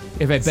lose.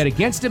 If I bet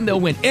against them, they'll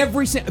win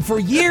for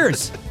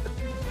years.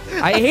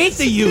 I hate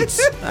the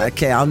Utes.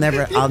 Okay, I'll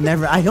never.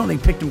 I only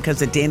picked them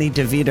because of Danny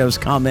DeVito's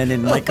comment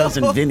and my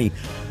cousin Vinny.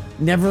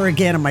 Never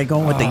again am I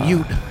going with the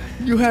Ute.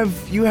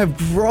 You have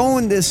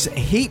grown this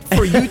hate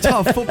for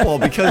Utah football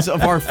because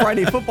of our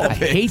Friday football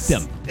picks. I hate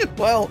them.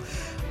 Well,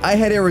 I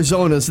had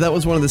Arizona, so that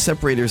was one of the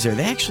separators there.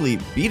 They actually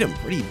beat them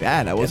pretty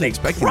bad. I wasn't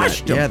expecting that.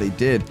 crushed 'em. Yeah, they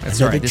did.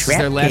 That's all right. This is their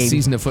trap last game.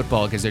 season of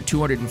football because they're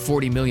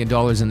 $240 million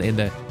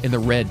in the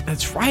red.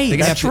 That's right. They're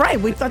gonna That's have to-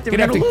 right. We thought they were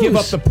Gonna have going to to give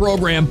up the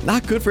program.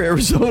 Not good for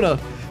Arizona.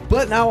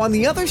 But now on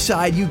the other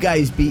side, you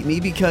guys beat me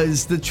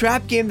because the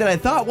trap game that I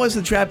thought was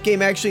the trap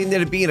game actually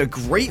ended up being a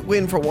great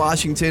win for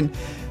Washington.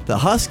 The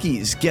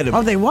Huskies get a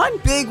they won?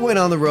 big win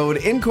on the road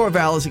in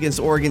Corvallis against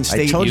Oregon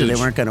State. I told you Huge.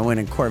 they weren't going to win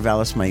in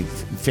Corvallis. My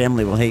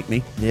family will hate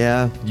me.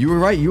 Yeah, you were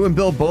right. You and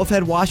Bill both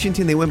had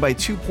Washington. They win by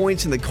 2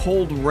 points in the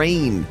cold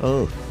rain.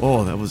 Oh,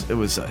 it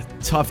was a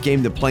tough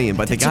game to play in,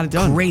 but they got it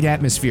done. Great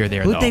atmosphere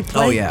there, Who'd though. they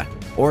play? Oh yeah,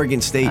 Oregon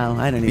State. Oh,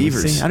 I don't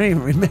Beavers. even see. I don't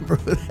even remember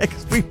who the heck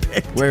we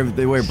picked. Where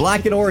they wear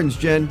black and orange,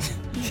 Jen.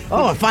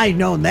 Oh, if I'd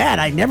known that,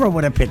 I never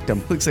would have picked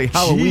them. Looks like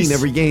Halloween Jeez.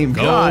 every game.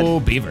 Go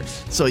God.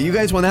 Beavers. So you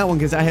guys won that one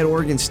because I had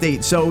Oregon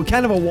State. So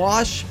kind of a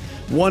wash,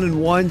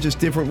 1-1, just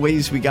different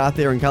ways we got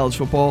there in college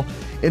football.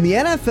 In the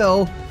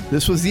NFL,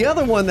 this was the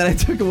other one that I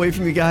took away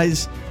from you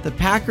guys. The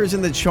Packers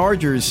and the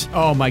Chargers.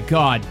 Oh, my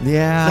God.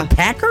 Yeah. The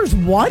Packers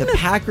won? The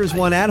Packers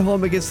won at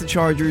home against the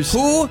Chargers.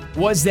 Who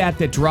was that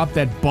dropped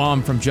that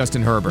bomb from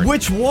Justin Herbert?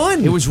 Which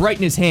one? It was right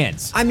in his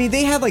hands. I mean,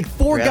 they had like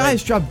 4 Really?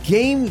 guys drop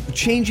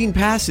game-changing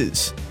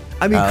passes.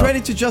 I mean,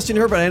 credit to Justin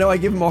Herbert. I know I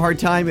give him a hard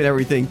time and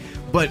everything,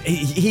 but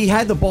he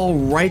had the ball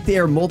right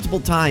there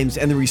multiple times,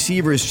 and the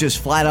receivers just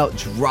flat out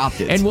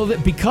dropped it.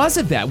 And because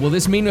of that, will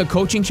this mean a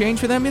coaching change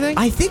for them, you think?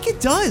 I think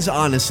it does,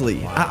 honestly.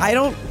 Wow. I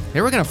don't...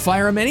 They were going to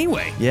fire him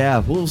anyway.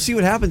 Yeah, we'll see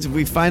what happens if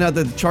we find out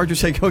that the Chargers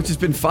head coach has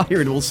been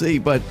fired. We'll see,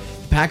 but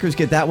Packers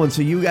get that one.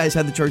 So you guys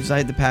had the Chargers, I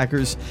had the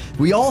Packers.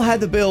 We all had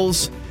the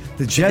Bills.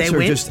 The Jets are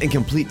win? just in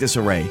complete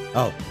disarray.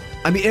 Oh.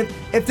 I mean,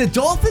 if the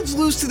Dolphins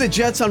lose to the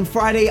Jets on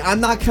Friday, I'm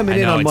not coming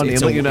in on Monday.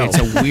 It's I'm letting you know. It's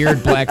a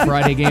weird Black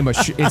Friday game.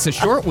 It's a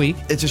short week.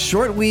 It's a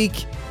short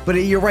week, but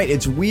you're right.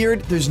 It's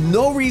weird. There's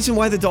no reason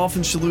why the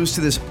Dolphins should lose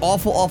to this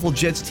awful, awful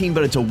Jets team,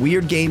 but it's a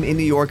weird game in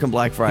New York on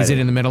Black Friday. Is it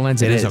in the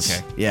Meadowlands? It is. is.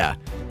 Okay. Yeah.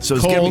 So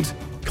it's Cold. going to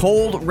be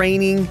cold,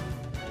 raining.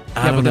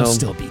 I Yeah, don't but they'll know.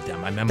 still beat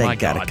them. I mean, They my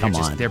gotta God, come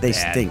they're on. They're They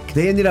bad. stink.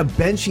 They ended up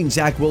benching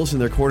Zach Wilson,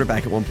 their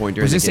quarterback, at one point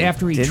during Was the this game.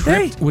 after he Did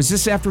tripped? they? Was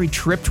this after he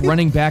tripped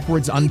running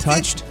backwards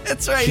untouched?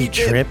 That's right. He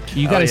did. tripped.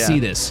 You got to Oh, yeah. see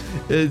this.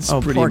 It's Oh,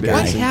 pretty poor guy. What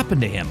embarrassing.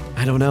 happened to him?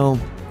 I don't know.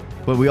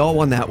 But we all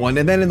won that one.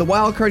 And then in the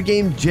wild card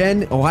game,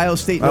 Jen, Ohio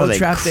State, no they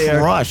trap there.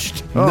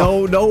 crushed.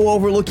 No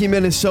overlooking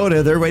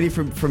Minnesota. They're ready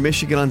for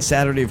Michigan on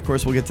Saturday. Of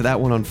course, we'll get to that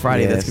one on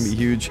Friday. That's Yes. going to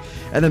be huge.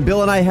 And then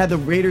Bill and I had the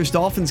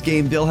Raiders-Dolphins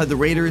game. Bill had the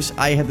Raiders.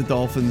 I had the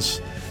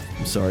Dolphins.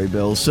 I'm sorry,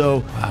 Bill.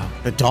 So,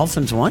 The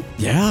Dolphins won?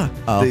 yeah.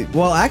 Oh.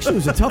 Well, actually, it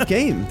was a tough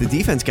game. The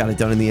defense got it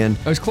done in the end.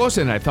 It was closer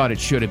than I thought it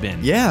should have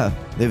been. Yeah.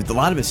 There was a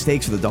lot of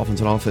mistakes for the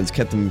Dolphins on offense.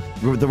 Kept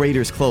the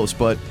Raiders close.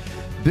 But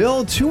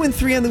Bill,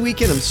 2-3 on the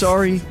weekend. I'm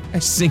sorry. I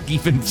sink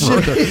even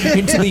further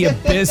into the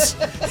abyss.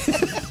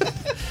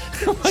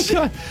 Oh my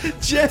God.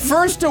 Jen,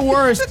 First to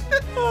worst.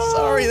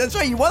 sorry, that's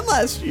right. You won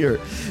last year.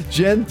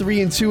 Jen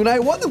 3-2, and I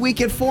won the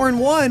week at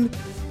 4-1.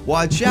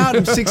 Watch out!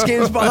 I'm 6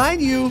 games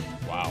behind you.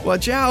 Wow.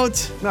 Watch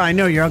out! No, I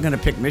know you're all going to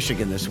pick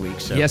Michigan this week.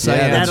 So Yes, I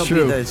am. that's That'll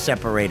true. be the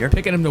separator.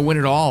 Picking him to win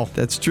it all.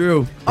 That's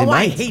true. Oh, I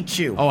might. hate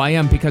you. Oh, I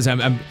am because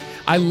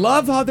I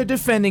love how they're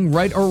defending,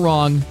 right or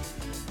wrong,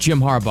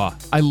 Jim Harbaugh.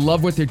 I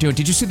love what they're doing.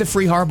 Did you see the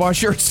free Harbaugh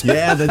shirts?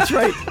 Yeah, that's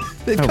right.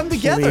 They've come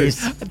together.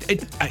 please.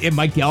 It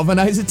might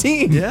galvanize a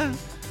team. Yeah.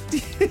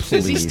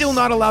 Is he still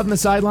not allowed on the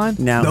sideline?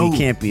 No, he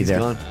can't be he's there.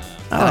 gone.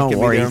 Oh, Not don't gonna be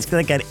worry. there. He's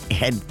got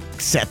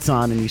headsets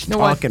on and he's know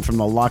what? talking from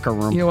the locker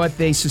room. You know what?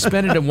 They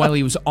suspended him while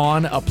he was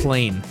on a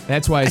plane.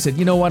 That's why I said,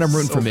 you know what? I'm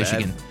rooting So for bad.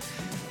 Michigan.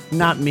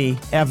 Not me,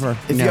 ever.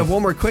 If No. you have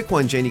one more quick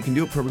one, Jane, you can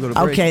do it before we go to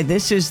break. Okay,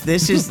 this is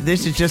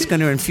just going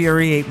to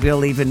infuriate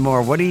Bill even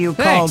more. What do you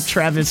call Thanks.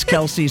 Travis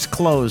Kelce's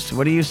clothes?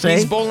 What do you say?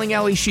 He's bowling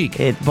alley chic.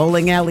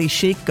 Bowling Alley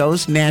Chic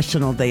goes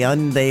national. They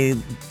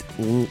unveiled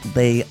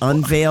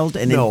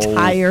an No.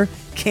 entire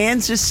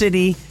Kansas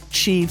City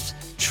Chiefs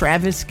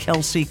Travis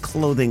Kelce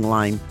clothing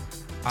line.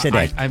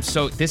 today.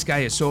 This guy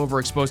is so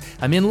overexposed.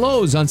 I'm in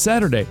Lowe's on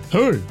Saturday.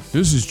 Hey,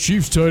 this is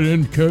Chiefs tight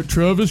end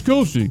Travis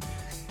Kelce.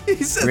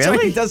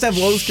 Really? He does have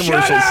Lowe's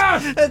commercials.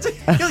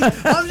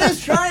 I'm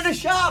just trying to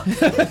shop.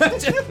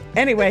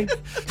 Anyway,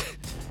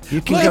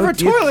 you can Look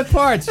for toilet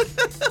parts.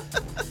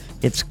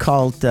 It's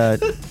called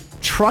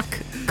Truck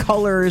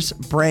Colors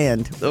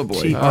Brand. Oh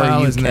boy!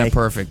 Isn't that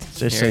perfect?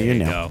 Just so you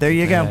know. There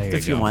you go.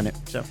 If you want it.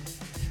 So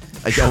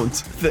I don't.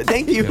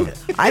 Thank you.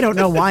 I don't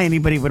know why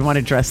anybody would want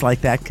to dress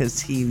like that because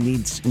he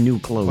needs new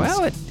clothes.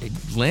 Well, it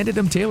landed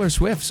him Taylor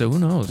Swift, so who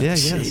knows? Yeah,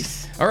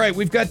 yes. All right,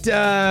 we've got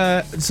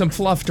some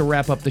fluff to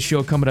wrap up the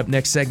show coming up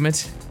next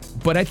segment,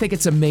 but I think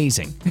it's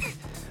amazing.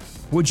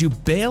 Would you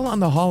bail on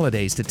the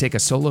holidays to take a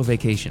solo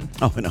vacation?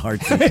 Oh, in a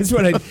heartbeat. That's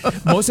what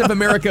most of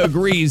America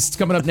agrees. It's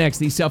coming up next.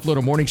 The Self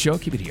Loader Morning Show.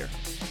 Keep it here.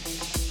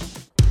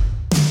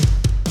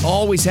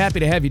 Always happy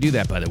to have you do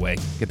that, by the way.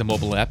 Get the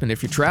mobile app. And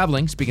if you're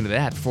traveling, speaking of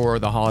that, for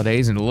the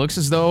holidays, and it looks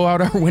as though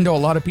out our window a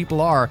lot of people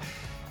are,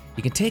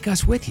 you can take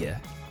us with you,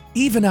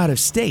 even out of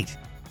state.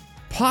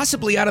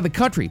 Possibly out of the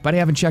country, but I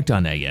haven't checked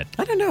on that yet.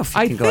 I don't know if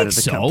you can go out of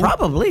the country.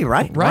 Probably,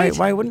 right?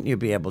 Why wouldn't you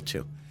be able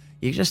to?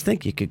 You just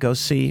think you could go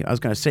see, I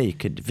was going to say you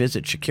could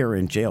visit Shakira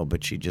in jail,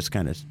 but she just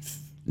kind of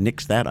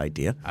nixed that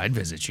idea. I'd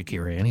visit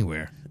Shakira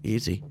anywhere.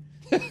 Easy.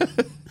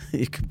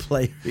 You could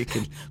play, you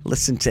could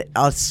listen to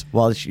us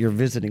while you're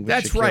visiting with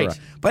That's Shakira. right.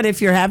 But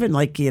if you're having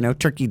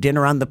turkey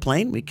dinner on the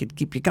plane, we could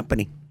keep you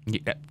company.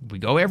 Yeah, we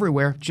go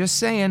everywhere, just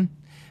saying.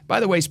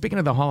 By the way, speaking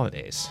of the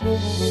holidays,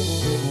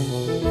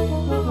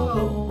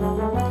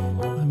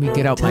 let me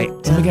get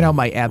out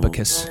my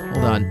abacus. Hold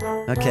on.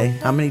 Okay,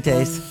 how many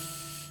days?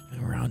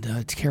 Around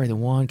to carry the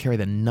one, carry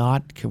the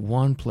not,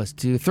 1 +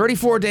 2,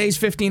 34 days,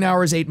 15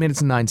 hours, 8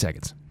 minutes, and 9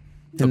 seconds.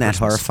 Isn't that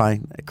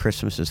horrifying?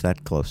 Christmas is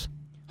that close.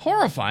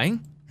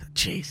 Horrifying?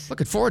 Jeez.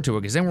 Looking forward to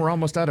it because then we're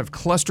almost out of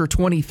cluster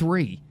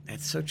 23.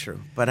 That's so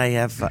true. But I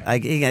have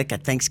I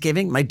got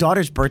Thanksgiving. My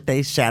daughter's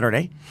birthday's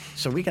Saturday,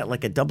 so we got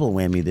like a double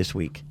whammy this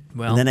week.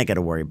 Well, and then I got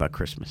to worry about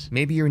Christmas.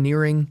 Maybe you're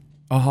nearing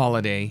a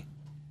holiday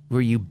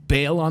where you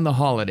bail on the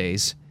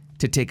holidays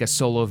to take a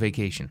solo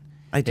vacation.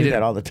 I do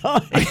that all the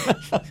time.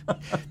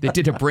 They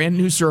did a brand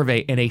new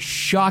survey, and a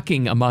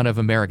shocking amount of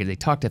Americans, they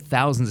talked to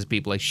thousands of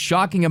people, a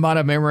shocking amount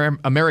of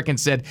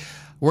Americans said,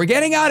 we're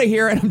getting out of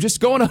here, and I'm just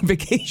going on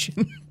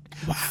vacation.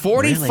 Wow,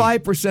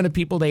 45% of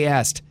people they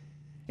asked,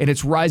 and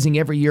it's rising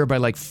every year by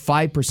like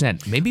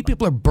 5%. Maybe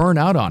people are burnt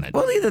out on it.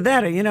 Well, either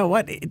that or, you know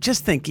what,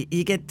 just think,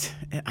 you get,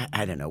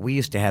 I don't know, we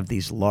used to have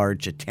these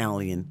large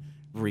Italian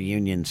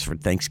reunions for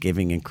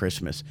Thanksgiving and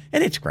Christmas,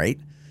 and it's great.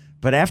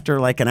 But after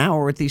like an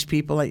hour with these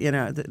people,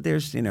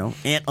 there's,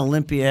 Aunt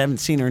Olympia, I haven't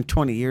seen her in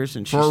 20 years.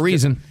 And she's for a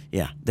reason.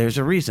 There's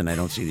a reason I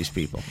don't see these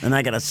people. And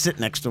I got to sit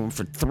next to them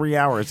for 3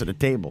 hours at a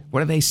table. What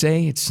do they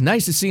say? It's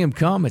nice to see him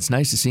come. It's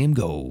nice to see him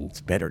go.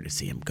 It's better to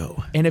see him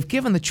go. And if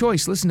given the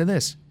choice, listen to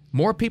this.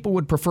 More people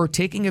would prefer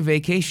taking a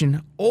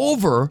vacation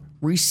over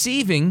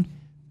receiving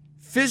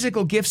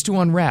physical gifts to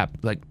unwrap.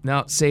 Like,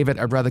 no, save it.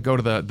 I'd rather go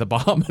to the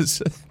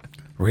Bahamas.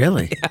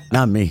 Really? Yeah.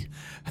 Not me.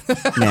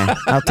 Nah,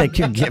 I'll take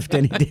your gift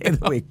any day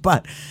of the week.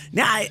 But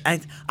now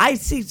I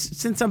see,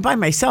 since I'm by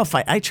myself,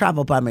 I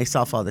travel by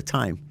myself all the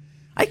time.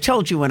 I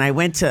told you when I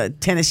went to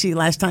Tennessee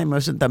last time, I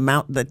was at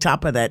the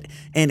top of that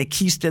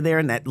Anakeesta there,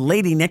 and that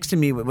lady next to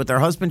me with her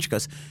husband, she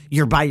goes,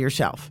 "You're by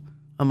yourself."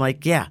 I'm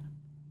like, "Yeah.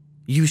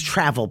 You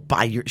travel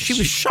by your..." She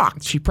was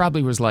shocked. She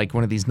probably was like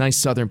one of these nice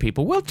Southern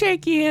people. We'll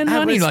take you in,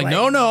 honey. Like,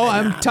 no,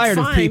 I'm tired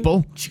of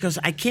people. She goes,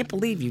 "I can't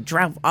believe you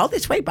drive all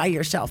this way by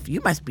yourself.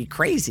 You must be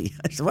crazy."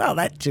 I said, "Well,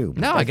 that too."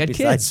 No, I got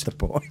kids. The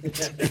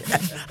point.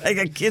 I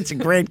got kids and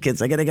grandkids.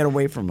 I got to get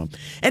away from them.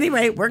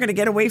 Anyway, we're going to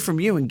get away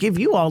from you and give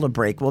you all a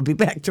break. We'll be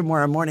back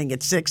tomorrow morning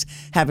at 6.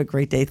 Have a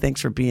great day.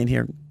 Thanks for being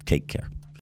here. Take care.